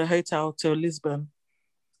and a hotel to Lisbon?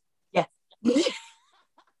 Yeah.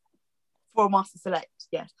 For a Master Select,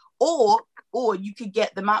 yes. Or you could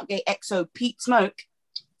get the Mount Gay XO Peat Smoke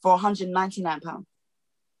for £199.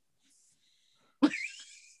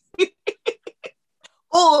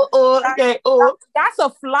 or that's a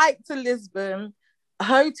flight to Lisbon,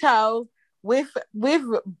 hotel with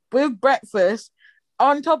breakfast.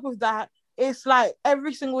 On top of that, it's like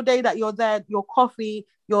every single day that you're there, your coffee,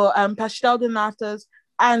 your pastel de natas,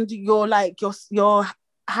 and your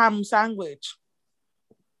ham sandwich.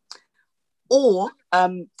 Or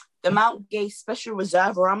the Mount Gay Special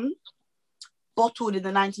Reserve rum, bottled in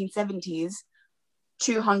the 1970s,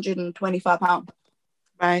 £225.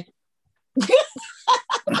 Right.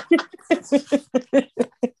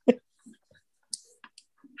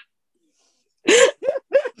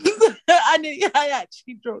 I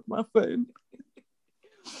actually dropped my phone.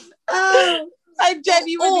 I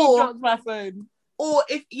genuinely dropped my phone. Or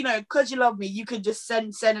if, because you love me, you could just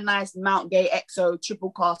send a nice Mount Gay XO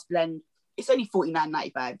triple cast blend. It's only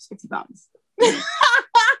 $49.95, it's £50.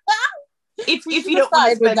 if you don't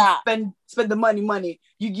want to spend the money,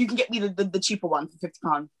 you can get me the cheaper one for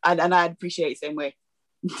 £50, and I'd appreciate it the same way.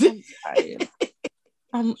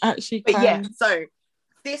 I'm actually crying. But yeah, so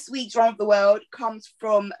this week's Round of the World comes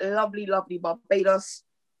from lovely Barbados,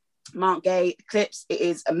 Mount Gay Eclipse. It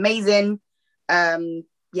is amazing.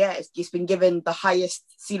 It's been given the highest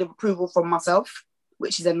seal of approval from myself,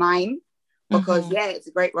 which is a 9, because it's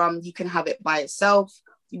a great rum. You can have it by itself,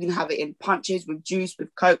 you can have it in punches, with juice,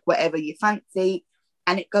 with Coke, whatever you fancy,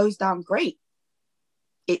 and it goes down great.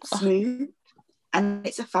 It's smooth and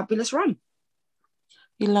it's a fabulous rum.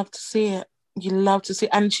 You love to see it.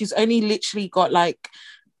 And she's only literally got like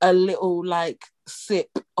a little like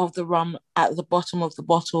sip of the rum at the bottom of the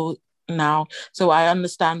bottle now, so I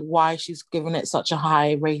understand why she's given it such a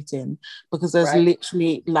high rating, because there's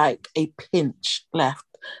literally like a pinch left,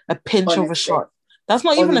 a pinch of a shot. That's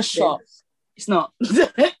not even a shot. It's not.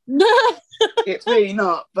 It's really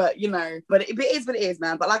not, but but it is what it is,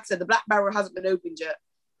 man. But like I said, the Black Barrel hasn't been opened yet.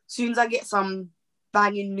 As soon as I get some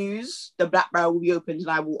banging news, the Black Barrel will be opened,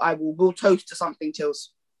 and we'll toast to something,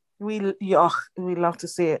 Chills. We love to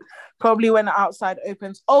see it. Probably when the outside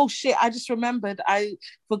opens. Oh shit! I just remembered. I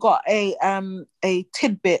forgot a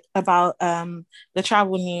tidbit about the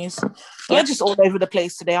travel news. We're just all over the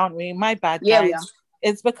place today, aren't we? My bad, guys. Yeah.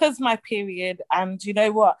 It's because my period, and you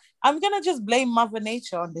know what? I'm gonna just blame Mother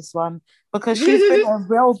Nature on this one, because she's been a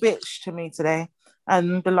real bitch to me today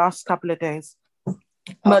and the last couple of days.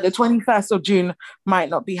 But the 21st of June might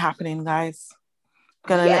not be happening, guys.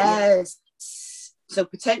 Yes. So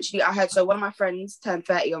potentially, I heard. So one of my friends turned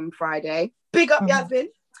 30 on Friday. Big up, Yasmin.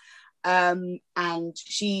 And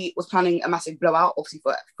she was planning a massive blowout, obviously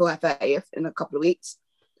for her 30th in a couple of weeks.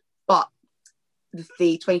 But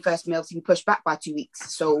the 21st may obviously be pushed back by 2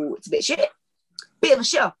 weeks, so it's a bit shit. Bit of a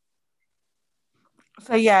shit.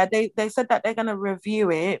 So yeah, they said that they're gonna review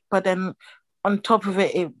it, but then on top of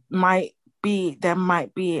it, there might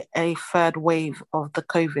be a third wave of the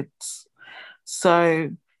COVIDs.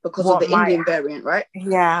 So. Because of the Indian variant, right?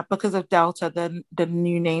 Yeah, because of Delta, the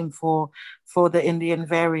new name for the Indian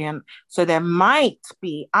variant. So there might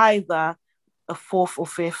be either a 4th or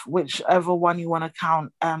 5th, whichever one you want to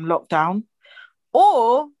count, lockdown,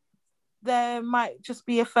 or there might just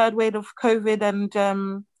be a third wave of COVID and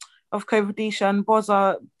of COVIDisha, and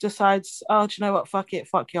Boza decides, do you know what? Fuck it,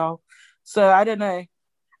 fuck y'all. So I don't know.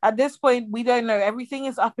 At this point, we don't know. Everything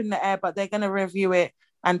is up in the air, but they're gonna review it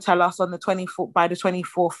and tell us on the 24th, by the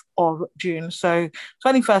 24th of June. So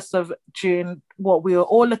 21st of June, what we were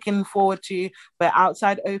all looking forward to, where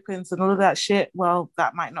outside opens and all of that shit, well,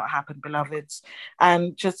 that might not happen, beloveds.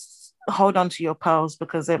 And just hold on to your pearls,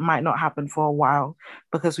 because it might not happen for a while,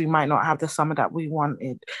 because we might not have the summer that we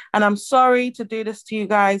wanted. And I'm sorry to do this to you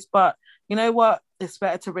guys, but you know what? It's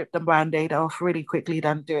better to rip the Band-Aid off really quickly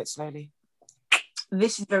than do it slowly.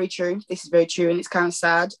 This is very true. And it's kind of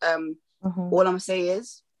sad. All I'm going to say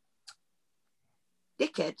is,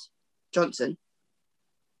 dickhead Johnson,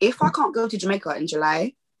 if I can't go to Jamaica in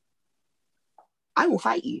July, I will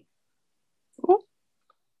fight you. Ooh.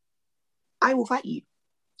 I will fight you.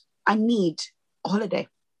 I need a holiday.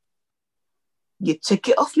 You took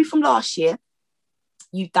it off me from last year.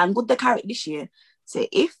 You've dangled the carrot this year. So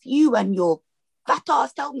if you and your fat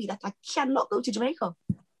ass tell me that I cannot go to Jamaica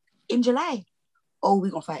in July, we're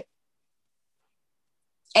going to fight.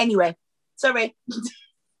 Anyway, sorry.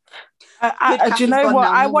 Do you know what?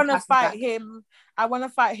 I want to fight him. I want to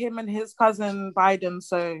fight him and his cousin Biden.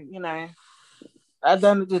 So, at the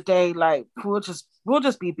end of the day, like, we'll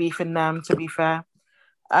just be beefing them, to be fair.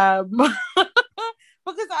 Because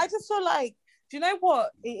I just feel like, do you know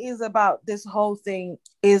what it is about this whole thing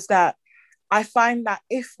is that I find that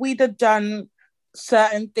if we'd have done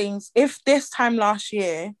certain things, if this time last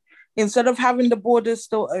year, instead of having the borders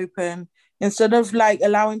still open, instead of like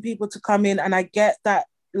allowing people to come in, and I get that,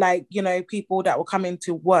 like, people that will come in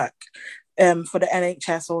to work for the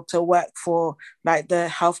NHS or to work for like the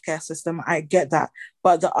healthcare system, I get that.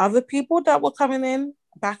 But the other people that were coming in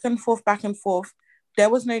back and forth, there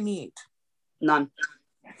was no need. None.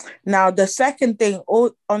 Now, the second thing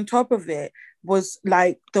all on top of it was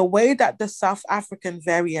like the way that the South African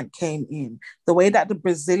variant came in, the way that the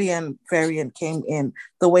Brazilian variant came in,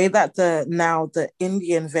 the way that the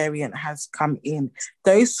Indian variant has come in.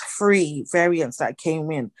 Those 3 variants that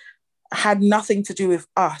came in had nothing to do with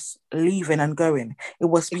us leaving and going. It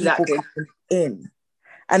was people coming in.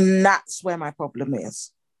 And that's where my problem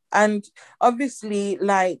is. And obviously,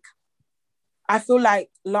 like, I feel like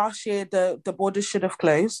last year the borders should have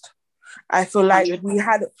closed. I feel like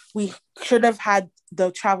 100. we should have had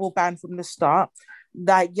the travel ban from the start.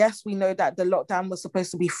 Like, yes, we know that the lockdown was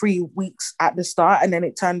supposed to be 3 weeks at the start and then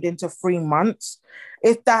it turned into 3 months.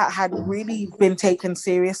 If that had really been taken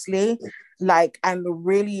seriously, like, and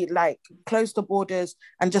really like close the borders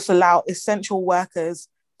and just allow essential workers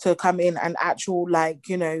to come in and actual, like,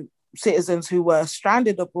 you know, citizens who were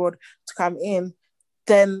stranded abroad to come in,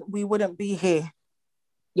 then we wouldn't be here.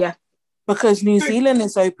 Yeah. Because New Zealand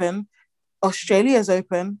is open, Australia is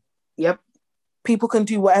open. Yep. People can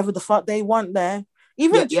do whatever the fuck they want there.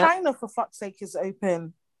 Even China, for fuck's sake, is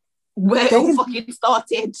open. Where it all fucking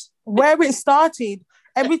started. Where it started.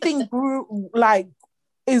 Everything grew, like,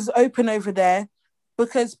 is open over there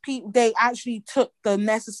because they actually took the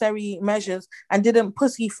necessary measures and didn't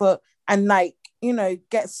pussyfoot and, like, you know,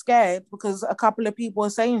 get scared because a couple of people are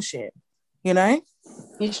saying shit, you know?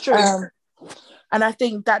 It's true. And I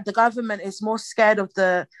think that the government is more scared of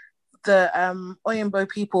the Oyinbo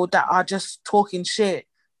people that are just talking shit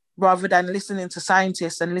rather than listening to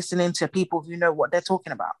scientists and listening to people who know what they're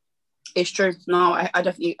talking about. It's true. No, I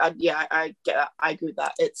definitely, I get that. I agree with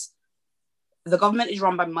that. It's, the government is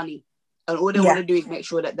run by money, and all they want to do is make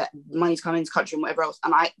sure that money's coming into the country and whatever else.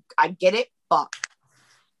 And I get it, but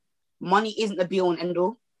money isn't the be all and end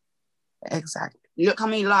all. Exactly. Look how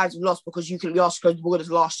many lives we lost because you can be asked to go to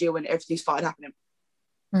borders last year when everything started happening.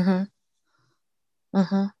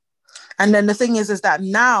 And then the thing is that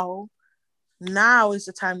now is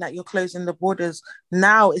the time that you're closing the borders.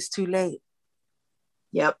 Now it's too late.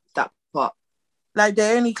 Yep, that part. Like,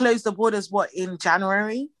 they only closed the borders, in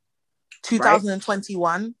January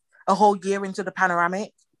 2021, right? A whole year into the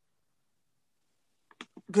panoramic.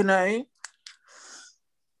 You know?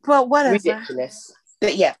 But whatever. Ridiculous.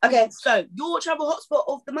 But yeah, okay, so your travel hotspot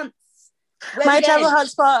of the month. My travel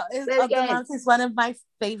hotspot of the month is one of my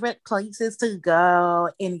favorite places to go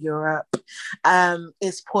in Europe.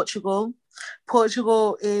 Is Portugal.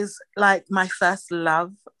 Portugal is like my first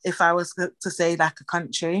love, if I was to say like a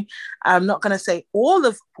country. I'm not going to say all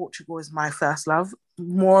of Portugal is my first love,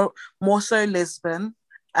 more so Lisbon.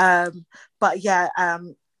 But yeah,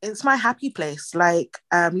 it's my happy place. Like,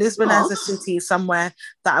 Lisbon as a city is somewhere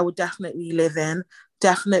that I would definitely live in.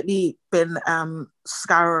 Definitely been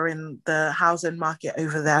scouring the housing market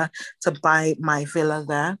over there to buy my villa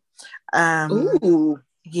there. Ooh.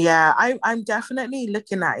 Yeah, I'm definitely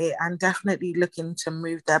looking at it. I'm definitely looking to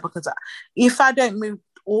move there because if I don't move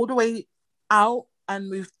all the way out and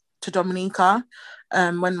move to Dominica,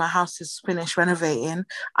 when my house is finished renovating,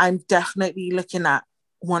 I'm definitely looking at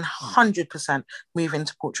 100% moving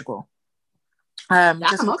to Portugal.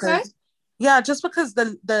 Just because, just because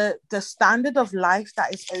the standard of life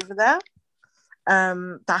that is over there,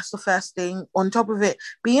 that's the first thing. On top of it,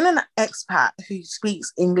 being an expat who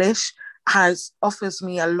speaks English offers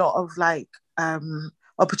me a lot of like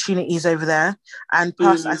opportunities over there, and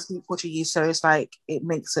plus I speak Portuguese, so it's like it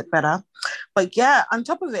makes it better. But yeah, on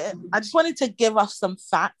top of it, I just wanted to give us some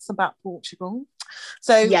facts about Portugal.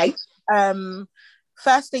 So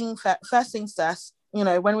first things first, you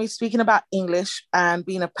know, when we're speaking about English and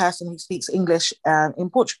being a person who speaks English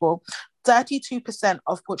in Portugal, 32%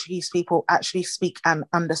 of Portuguese people actually speak and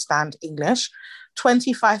understand English.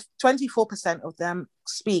 24% of them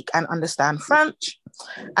speak and understand French.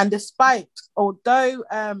 And although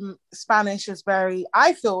Spanish is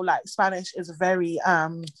I feel like Spanish is very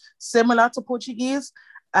similar to Portuguese,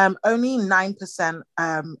 only 9%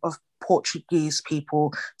 of Portuguese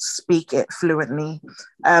people speak it fluently,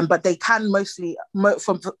 but they can mostly,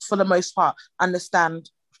 for the most part, understand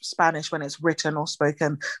Spanish when it's written or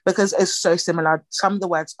spoken because it's so similar. Some of the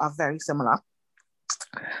words are very similar.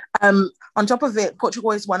 On top of it,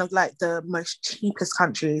 Portugal is one of like the most cheapest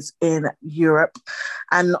countries in Europe,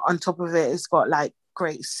 and on top of it, it's got like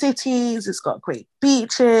great cities, it's got great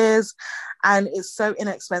beaches, and it's so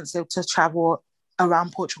inexpensive to travel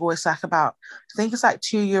around Portugal. It's like I think it's like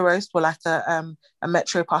 €2 for like a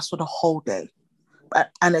metro pass for the whole day,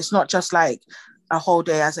 and it's not just like a whole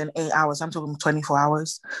day as in 8 hours. I'm talking 24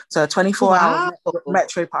 hours. So a 24-hour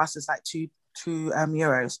metro pass is like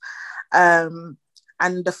 €2.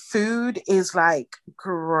 And the food is like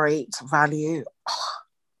great value. Oh,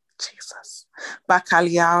 Jesus.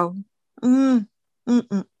 Bacalhau.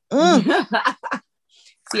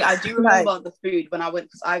 See, I do remember the food when I went,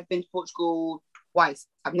 because I've been to Portugal twice.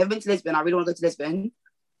 I've never been to Lisbon. I really want to go to Lisbon.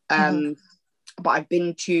 But I've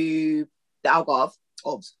been to the Algarve,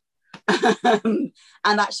 OBS. And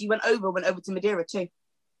actually went over to Madeira too.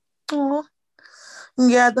 Oh.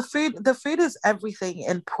 Yeah, the food is everything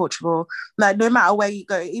in Portugal. Like no matter where you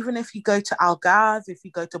go, even if you go to Algarve, if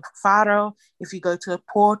you go to Faro, if you go to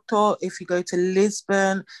Porto, if you go to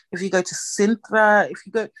Lisbon, if you go to Sintra, if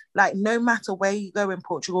you go, like no matter where you go in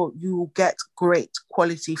Portugal, you will get great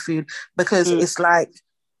quality food because it's like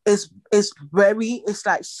it's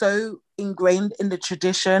like so ingrained in the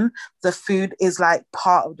tradition. The food is like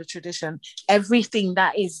part of the tradition. Everything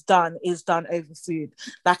that is done over food.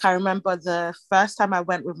 Like I remember the first time I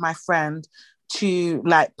went with my friend to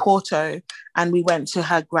like Porto, and we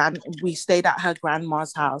stayed at her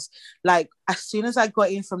grandma's house. Like as soon as I got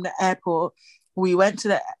in from the airport, we went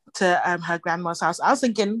to her grandma's house. I was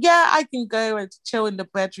thinking, yeah, I can go and chill in the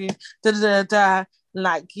bedroom,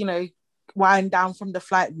 like, you know, wind down from the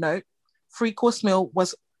flight. No, 3-course meal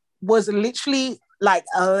was literally like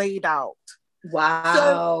laid out. Wow.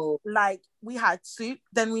 So like we had soup,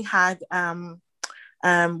 then we had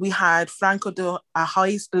franco de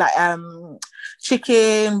arroz, like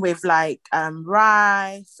chicken with like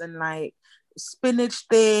rice and like spinach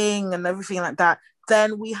thing and everything like that.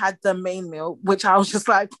 Then we had the main meal, which I was just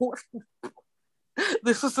like,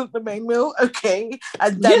 this isn't the main meal, okay.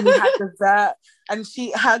 And then we had dessert, and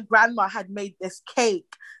her grandma had made this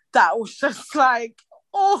cake that was just like,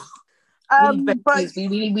 oh, but we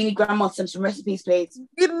need grandma some recipes, please.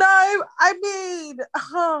 You know, I mean,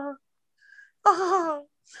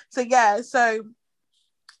 so yeah, so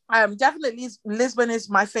definitely Lisbon is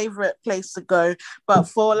my favorite place to go, but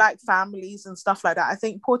for like families and stuff like that, I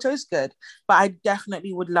think Porto's good, but I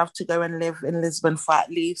definitely would love to go and live in Lisbon for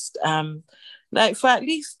at least a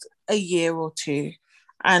year or two.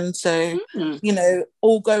 And so you know,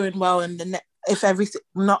 all going well in the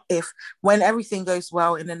when everything goes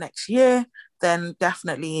well in the next year, then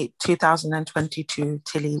definitely 2022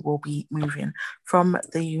 Tilly will be moving from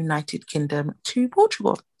the United Kingdom to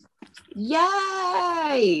Portugal.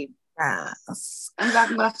 Yay! Yes. I'm glad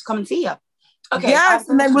I'm gonna have to come and see you. Okay. Yes,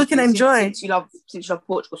 and then we can enjoy. Since you love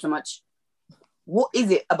Portugal so much, what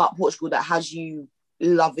is it about Portugal that has you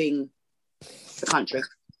loving the country?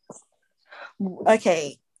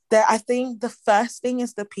 Okay. I think the first thing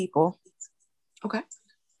is the people. Okay.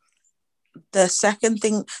 The second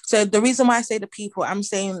thing, so the reason why I say the people, I'm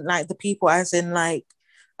saying like the people as in like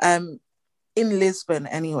in Lisbon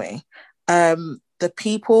anyway. The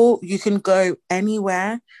people, you can go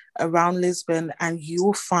anywhere around Lisbon and you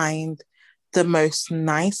will find the most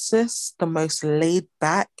nicest, the most laid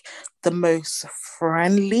back, the most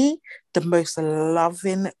friendly, the most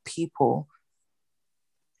loving people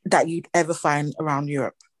that you'd ever find around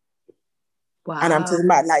Europe. Wow. And I'm talking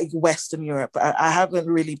about like Western Europe. I haven't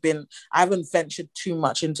ventured too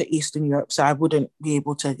much into Eastern Europe, so I wouldn't be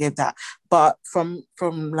able to give that. But from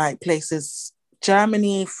like places,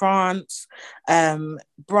 Germany, France,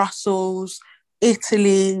 Brussels,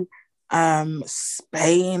 Italy,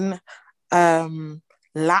 Spain,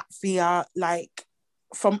 Latvia, like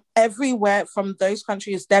from everywhere, from those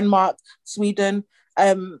countries, Denmark, Sweden,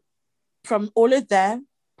 from all of there,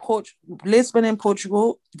 Lisbon in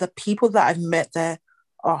Portugal, the people that I've met there,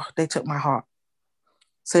 they took my heart.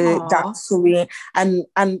 So that's for me. And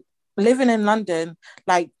living in London,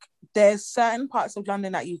 like there's certain parts of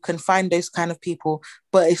London that you can find those kind of people,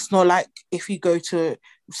 but it's not like if you go to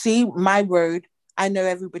see my road, I know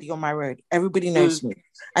everybody on my road. Everybody knows me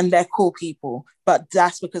and they're cool people, but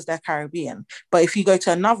that's because they're Caribbean. But if you go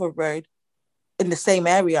to another road in the same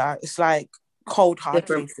area, it's like cold, hard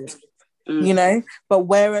places. You know, but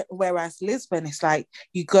whereas Lisbon, it's like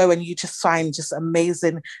you go and you just find just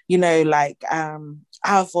amazing, you know, like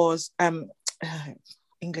avós,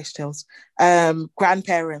 English tales,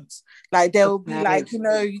 grandparents, like they'll be like, you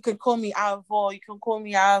know, you can call me avó, you can call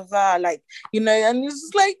me ava, like, you know, and it's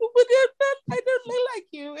just like, but I don't look like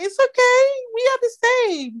you. It's okay, we are the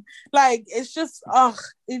same. Like it's just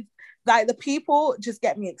like the people just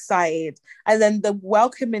get me excited, and then the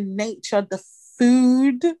welcoming nature, the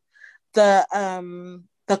food, the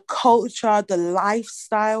culture, the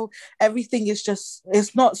lifestyle, everything is just,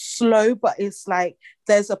 it's not slow, but it's like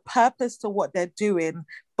there's a purpose to what they're doing,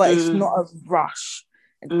 but it's not a rush.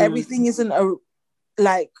 And everything isn't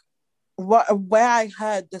like where I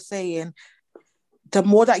heard the saying, the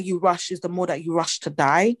more that you rush is the more that you rush to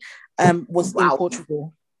die, was in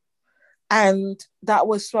Portugal. And that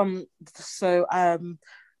was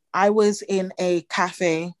I was in a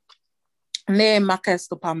cafe near Marques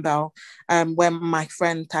do Pombal, where my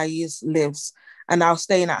friend Thais lives, and I was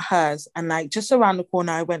staying at hers. And like just around the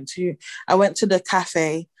corner, I went to the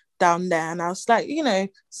cafe down there, and I was like, you know,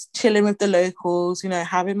 chilling with the locals, you know,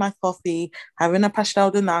 having my coffee, having a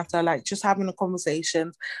pastel de nata, like just having a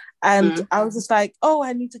conversation. And I was just like, oh,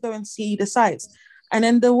 I need to go and see the sights. And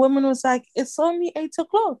then the woman was like, it's only 8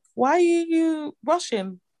 o'clock. Why are you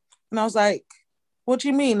rushing? And I was like, what do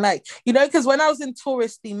you mean? Like, because when I was in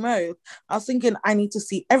touristy mode, I was thinking I need to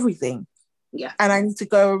see everything. Yeah. And I need to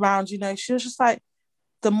go around, She was just like,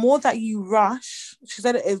 the more that you rush, she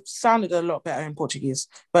said it sounded a lot better in Portuguese,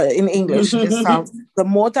 but in English, it sounds, the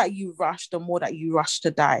more that you rush, the more that you rush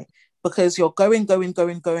to die. Because you're going.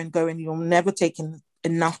 You're never taking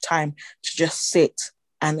enough time to just sit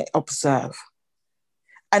and observe.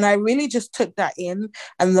 And I really just took that in.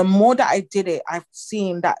 And the more that I did it, I've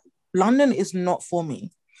seen that London is not for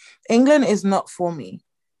me. England is not for me.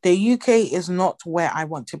 The UK is not where I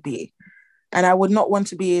want to be. And I would not want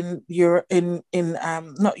to be in Europe,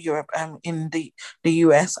 not Europe, in the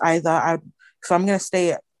US either. If I'm going to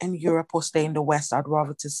stay in Europe or stay in the West, I'd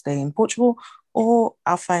rather to stay in Portugal, or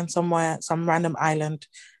I'll find somewhere, some random island,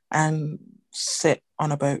 and sit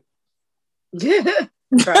on a boat. Yeah.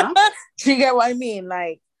 Do you get what I mean?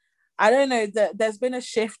 Like, I don't know, there's been a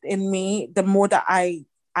shift in me. The more that I'm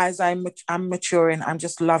maturing, I'm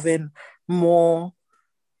just loving more,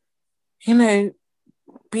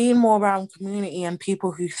 being more around community and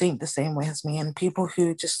people who think the same way as me, and people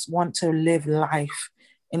who just want to live life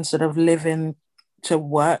instead of living to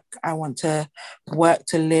work. I want to work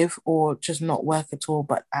to live, or just not work at all,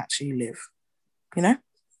 but actually live.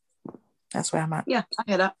 That's where I'm at. Yeah, I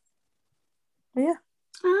hear that. But yeah.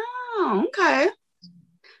 Oh, okay.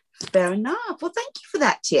 Fair enough. Well, thank you for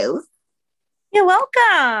that, Chills. You're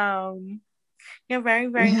welcome. You're very,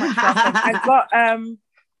 very much welcome. I've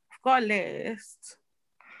got a list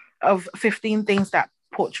of 15 things that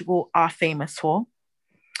Portugal are famous for.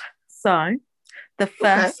 So the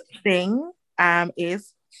first thing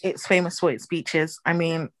is it's famous for its beaches. I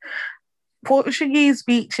mean, Portuguese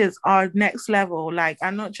beaches are next level. Like,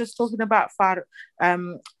 I'm not just talking about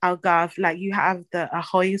Algarve. Like, you have the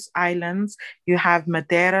Ahoyos Islands, you have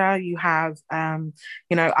Madeira, you have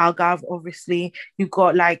Algarve, obviously. You've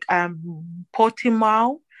got like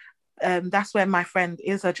Portimao. That's where my friend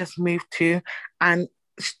Isa just moved to, and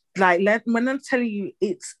when I'm telling you,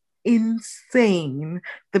 it's insane,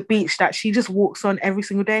 the beach that she just walks on every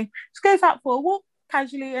single day. She goes out for a walk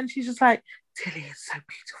casually, and she's just like, Tilly, it's so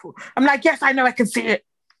beautiful. I'm like, yes, I know, I can see it.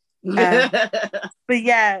 But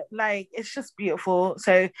yeah, like, it's just beautiful.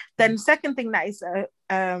 So then second thing that is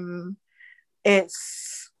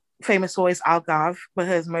it's famous for is Algarve,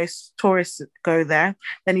 because most tourists go there.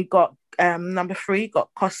 Then you got number 3, got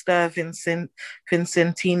Costa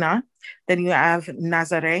Vicentina. Then you have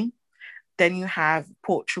Nazaré. Then you have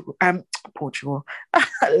Portugal,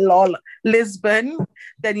 Lisbon.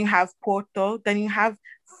 Then you have Porto. Then you have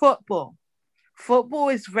football. Football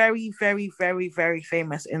is very, very, very, very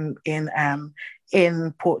famous in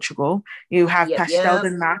Portugal. You have Pastel de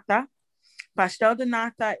Nata. Pastel de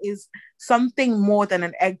Nata is something more than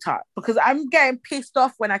an egg tart, because I'm getting pissed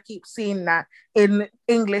off when I keep seeing that in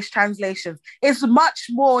English translations. It's much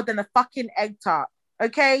more than a fucking egg tart,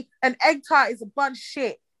 okay? An egg tart is a bunch of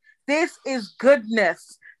shit. This is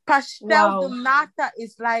goodness. Pastel de Nata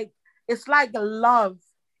is like, it's like love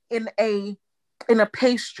in a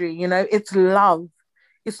pastry, it's love.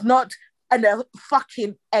 It's not a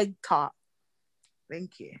fucking egg tart.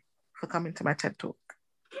 Thank you for coming to my TED Talk.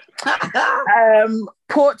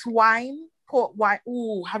 Port wine.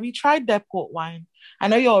 Ooh, have you tried their port wine? I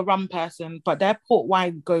know you're a rum person, but their port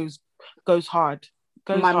wine goes hard.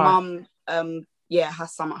 My mum,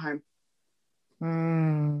 has some at home.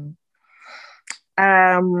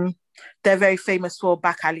 They're very famous for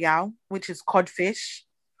bacalhau, which is codfish.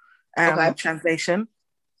 Translation.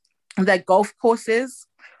 Their golf courses,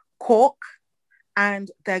 Cork, and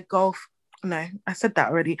their golf. No, I said that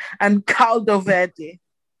already. And Caldo Verde.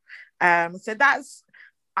 So that's.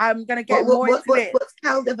 I'm gonna get more into it. What's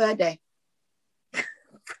Caldo Verde?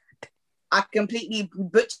 I completely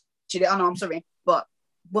butchered it. Oh no, I'm sorry, but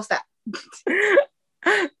what's that?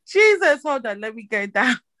 Jesus, hold on. Let me go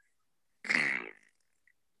down.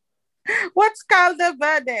 What's Caldo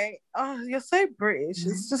Verde? Oh, you're so British.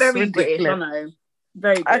 It's just very ridiculous. British. I know.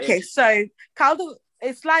 Very British. Okay, so caldo.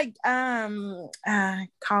 It's like caldo.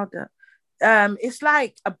 It's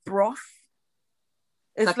like a broth.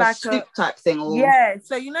 It's like a soup type thing. Or... Yeah.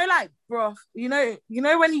 So like broth. You know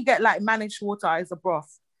when you get like managed water is a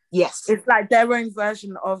broth. Yes. It's like their own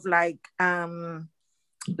version of like a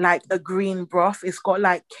green broth. It's got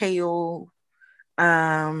like kale.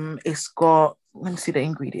 It's got. Let me see the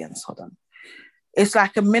ingredients. Hold on. It's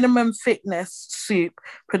like a minimum thickness soup,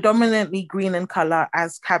 predominantly green in color,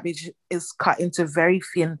 as cabbage is cut into very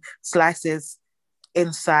thin slices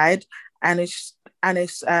inside, and it's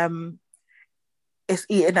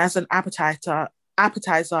eaten as an appetizer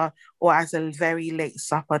appetizer or as a very late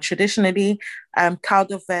supper. Traditionally,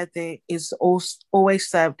 caldo verde is also always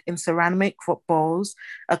served in ceramic bowls,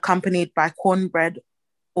 accompanied by cornbread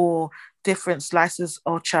or different slices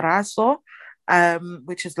of chorizo,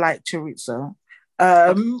 which is like chorizo.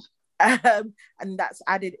 And that's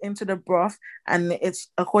added into the broth, and it's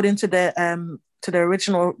according to the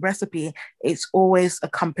original recipe, it's always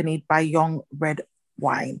accompanied by young red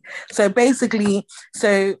wine. So basically,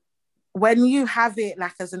 when you have it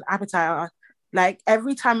like as an appetizer, like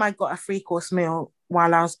every time I got a 3-course meal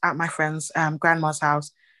while I was at my friend's grandma's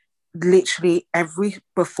house, literally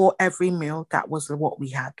before every meal, that was what we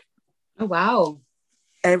had. Oh wow.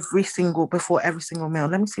 Before every single meal.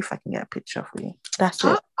 Let me see if I can get a picture for you. That's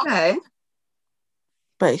it. Okay.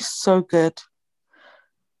 But it's so good.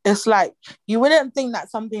 It's like, you wouldn't think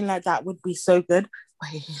that something like that would be so good,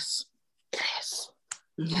 but it is. It is.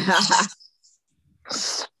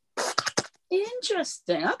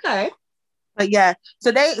 Interesting. Okay. But yeah,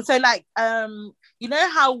 so like, you know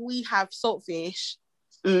how we have saltfish?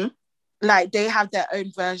 Mm. Like they have their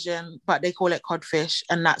own version, but they call it codfish,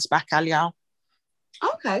 and that's bacalhau.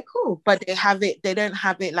 Okay, cool. But they don't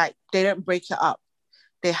have it like, they don't break it up.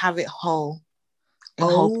 They have it whole.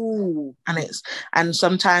 Whole. And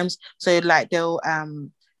sometimes, so like they'll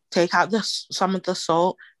take out some of the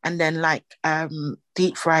salt and then like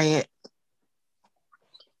deep fry it.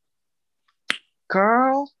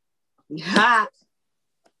 Girl. Yeah.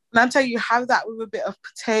 And I'll tell you, have that with a bit of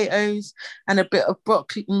potatoes and a bit of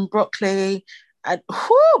broccoli and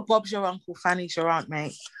Bob's your uncle, Fanny's your aunt,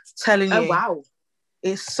 mate. Telling you. Oh wow.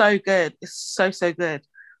 It's so good. It's so, so good.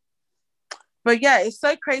 But yeah, it's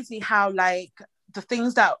so crazy how like the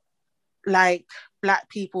things that like Black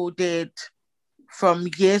people did from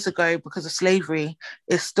years ago because of slavery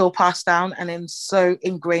is still passed down and then so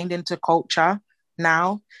ingrained into culture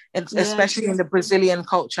now. It's especially in the Brazilian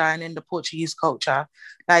culture and in the Portuguese culture.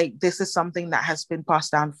 Like this is something that has been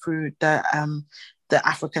passed down through the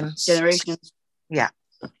Africans. Generations. Yeah.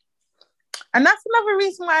 And that's another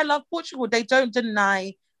reason why I love Portugal. They don't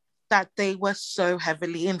deny that they were so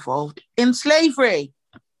heavily involved in slavery.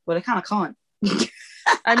 Well, they kind of can't.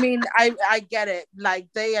 I mean, I get it. Like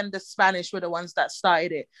they and the Spanish were the ones that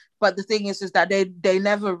started it. But the thing is that they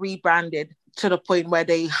never rebranded to the point where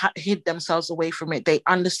they hid themselves away from it. They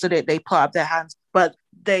understood it. They put up their hands, but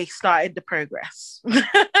they started the progress.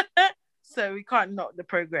 So we can't knock the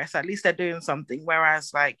progress. At least they're doing something.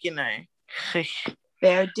 Whereas like, you know...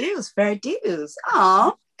 Fair dues.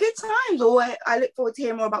 Oh, good times. I look forward to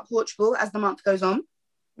hearing more about Portugal as the month goes on.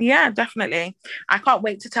 Yeah, definitely. I can't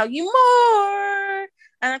wait to tell you more.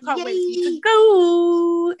 And I can't wait for you to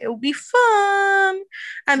go. It will be fun.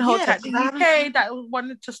 And hold tight to the UK that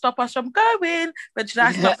wanted to stop us from going, but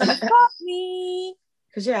that's not going to stop me.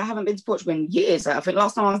 Because I haven't been to Portugal in years. I think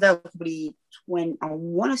last time I was there was probably when, I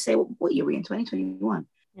want to say, what year were we in? 2021?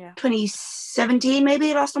 Yeah. 2017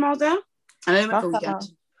 maybe, last time I was there. I know went for a weekend.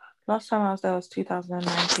 Last time I was there was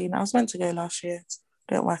 2019. I was meant to go last year.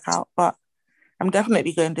 Didn't work out, but I'm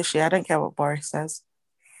definitely going this year. I don't care what Boris says.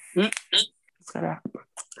 He's got a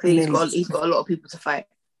lot of people to fight.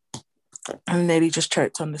 And nearly just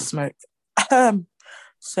choked on the smoke.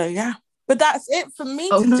 So yeah. But that's it for me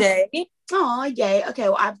today. Oh, yay. Okay,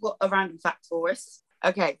 well, I've got a random fact for us.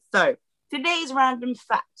 Okay, so today's random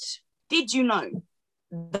fact. Did you know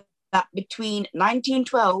that between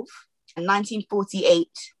 1912 and 1948,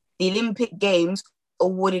 the Olympic Games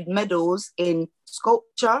awarded medals in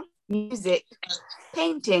sculpture, music,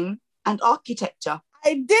 painting, and architecture?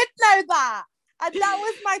 I did know that. And that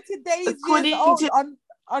was my today's years old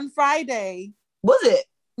on Friday. Was it?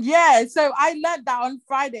 Yeah, so I learned that on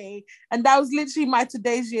Friday, and that was literally my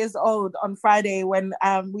today's years old on Friday when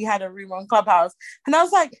we had a room on Clubhouse. And I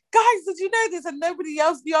was like, guys, did you know this? And nobody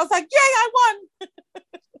else knew. I was like, yay, I won.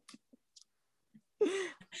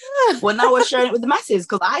 Well, now we're sharing it with the masses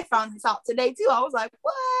because I found this out today too. I was like,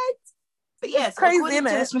 what? But yes, crazy, according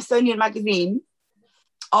to the Smithsonian Magazine,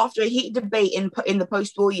 after a heated debate in the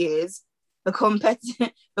post-war years, the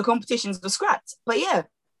competitions were scrapped. But yeah,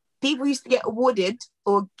 people used to get awarded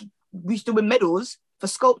or used to win medals for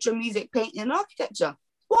sculpture, music, painting, and architecture.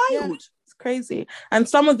 Wild. Yeah, it's crazy. And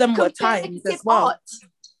some of them were timed as well. Art.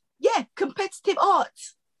 Yeah, competitive art.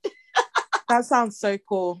 That sounds so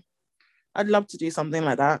cool. I'd love to do something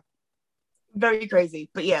like that. Very crazy.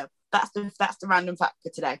 But yeah, that's the random fact for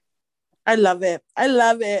today. I love it. I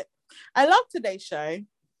love today's show.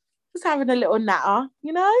 Just having a little natter,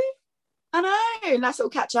 you know? I know. Nice little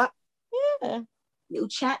catch up. Yeah. Little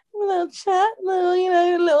chat. Little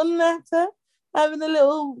natter. Having a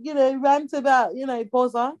little, rant about,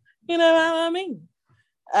 Boza. You know what I mean?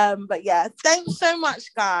 But yeah, thanks so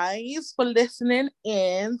much, guys, for listening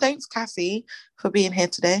in. Thanks, Cassie, for being here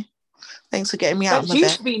today. Thanks for getting me out of my bed.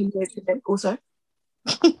 Thanks for being here today, also.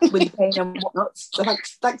 With the pain and whatnot. So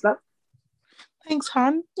thanks, love. Thanks,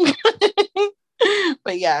 hon.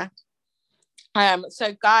 But yeah.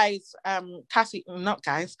 So guys, Cassie,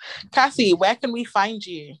 where can we find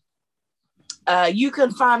you? You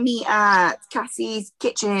can find me at Cassie's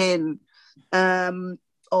Kitchen on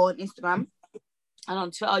Instagram, and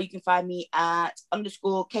on Twitter you can find me at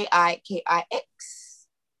 _KIKIX.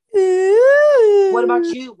 What about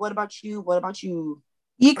you?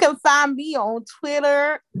 You can find me on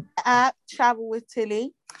Twitter at Travel with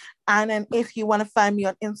Tilly, and then if you want to find me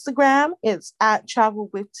on Instagram, it's at Travel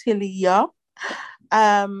with Tillia.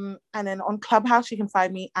 And then on Clubhouse you can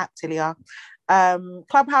find me at Tillia.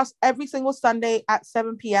 Clubhouse every single Sunday at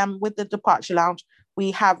 7 p.m. with the Departure Lounge.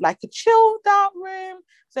 We have like a chilled out room.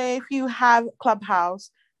 So if you have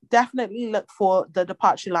Clubhouse, definitely look for the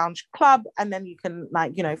Departure Lounge Club, and then you can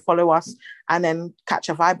follow us and then catch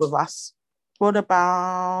a vibe with us. What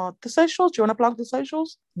about the socials? Do you want to plug the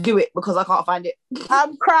socials? Do it, because I can't find it.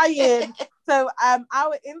 I'm crying. So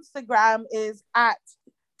our Instagram is at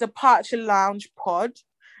Departure Lounge Pod.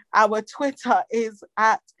 Our Twitter is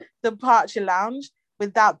at Departure Lounge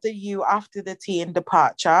without the U after the T in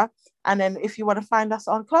Departure. And then if you want to find us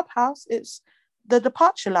on Clubhouse, it's the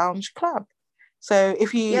Departure Lounge Club. So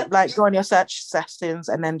if you go on your search settings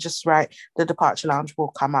and then just write the Departure Lounge, will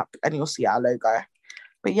come up and you'll see our logo.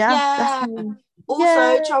 But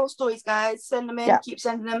also travel stories, guys, send them in. Keep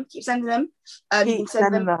sending them. You can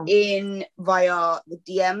send them in via the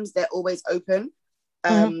DMs. They're always open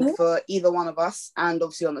for either one of us, and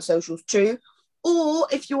obviously on the socials too. Or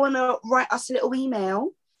if you want to write us a little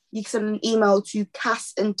email, you can send an email to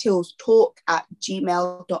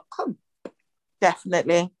cassandtillstalk@gmail.com.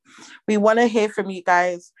 Definitely. We want to hear from you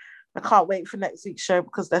guys. I can't wait for next week's show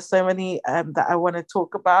because there's so many that I want to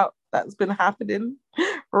talk about that's been happening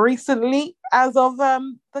recently as of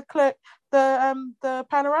the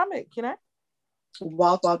panoramic,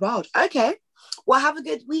 Wild. Okay. Well, have a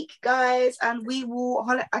good week, guys, and we will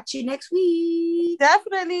holler at you next week.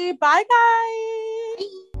 Definitely. Bye, guys.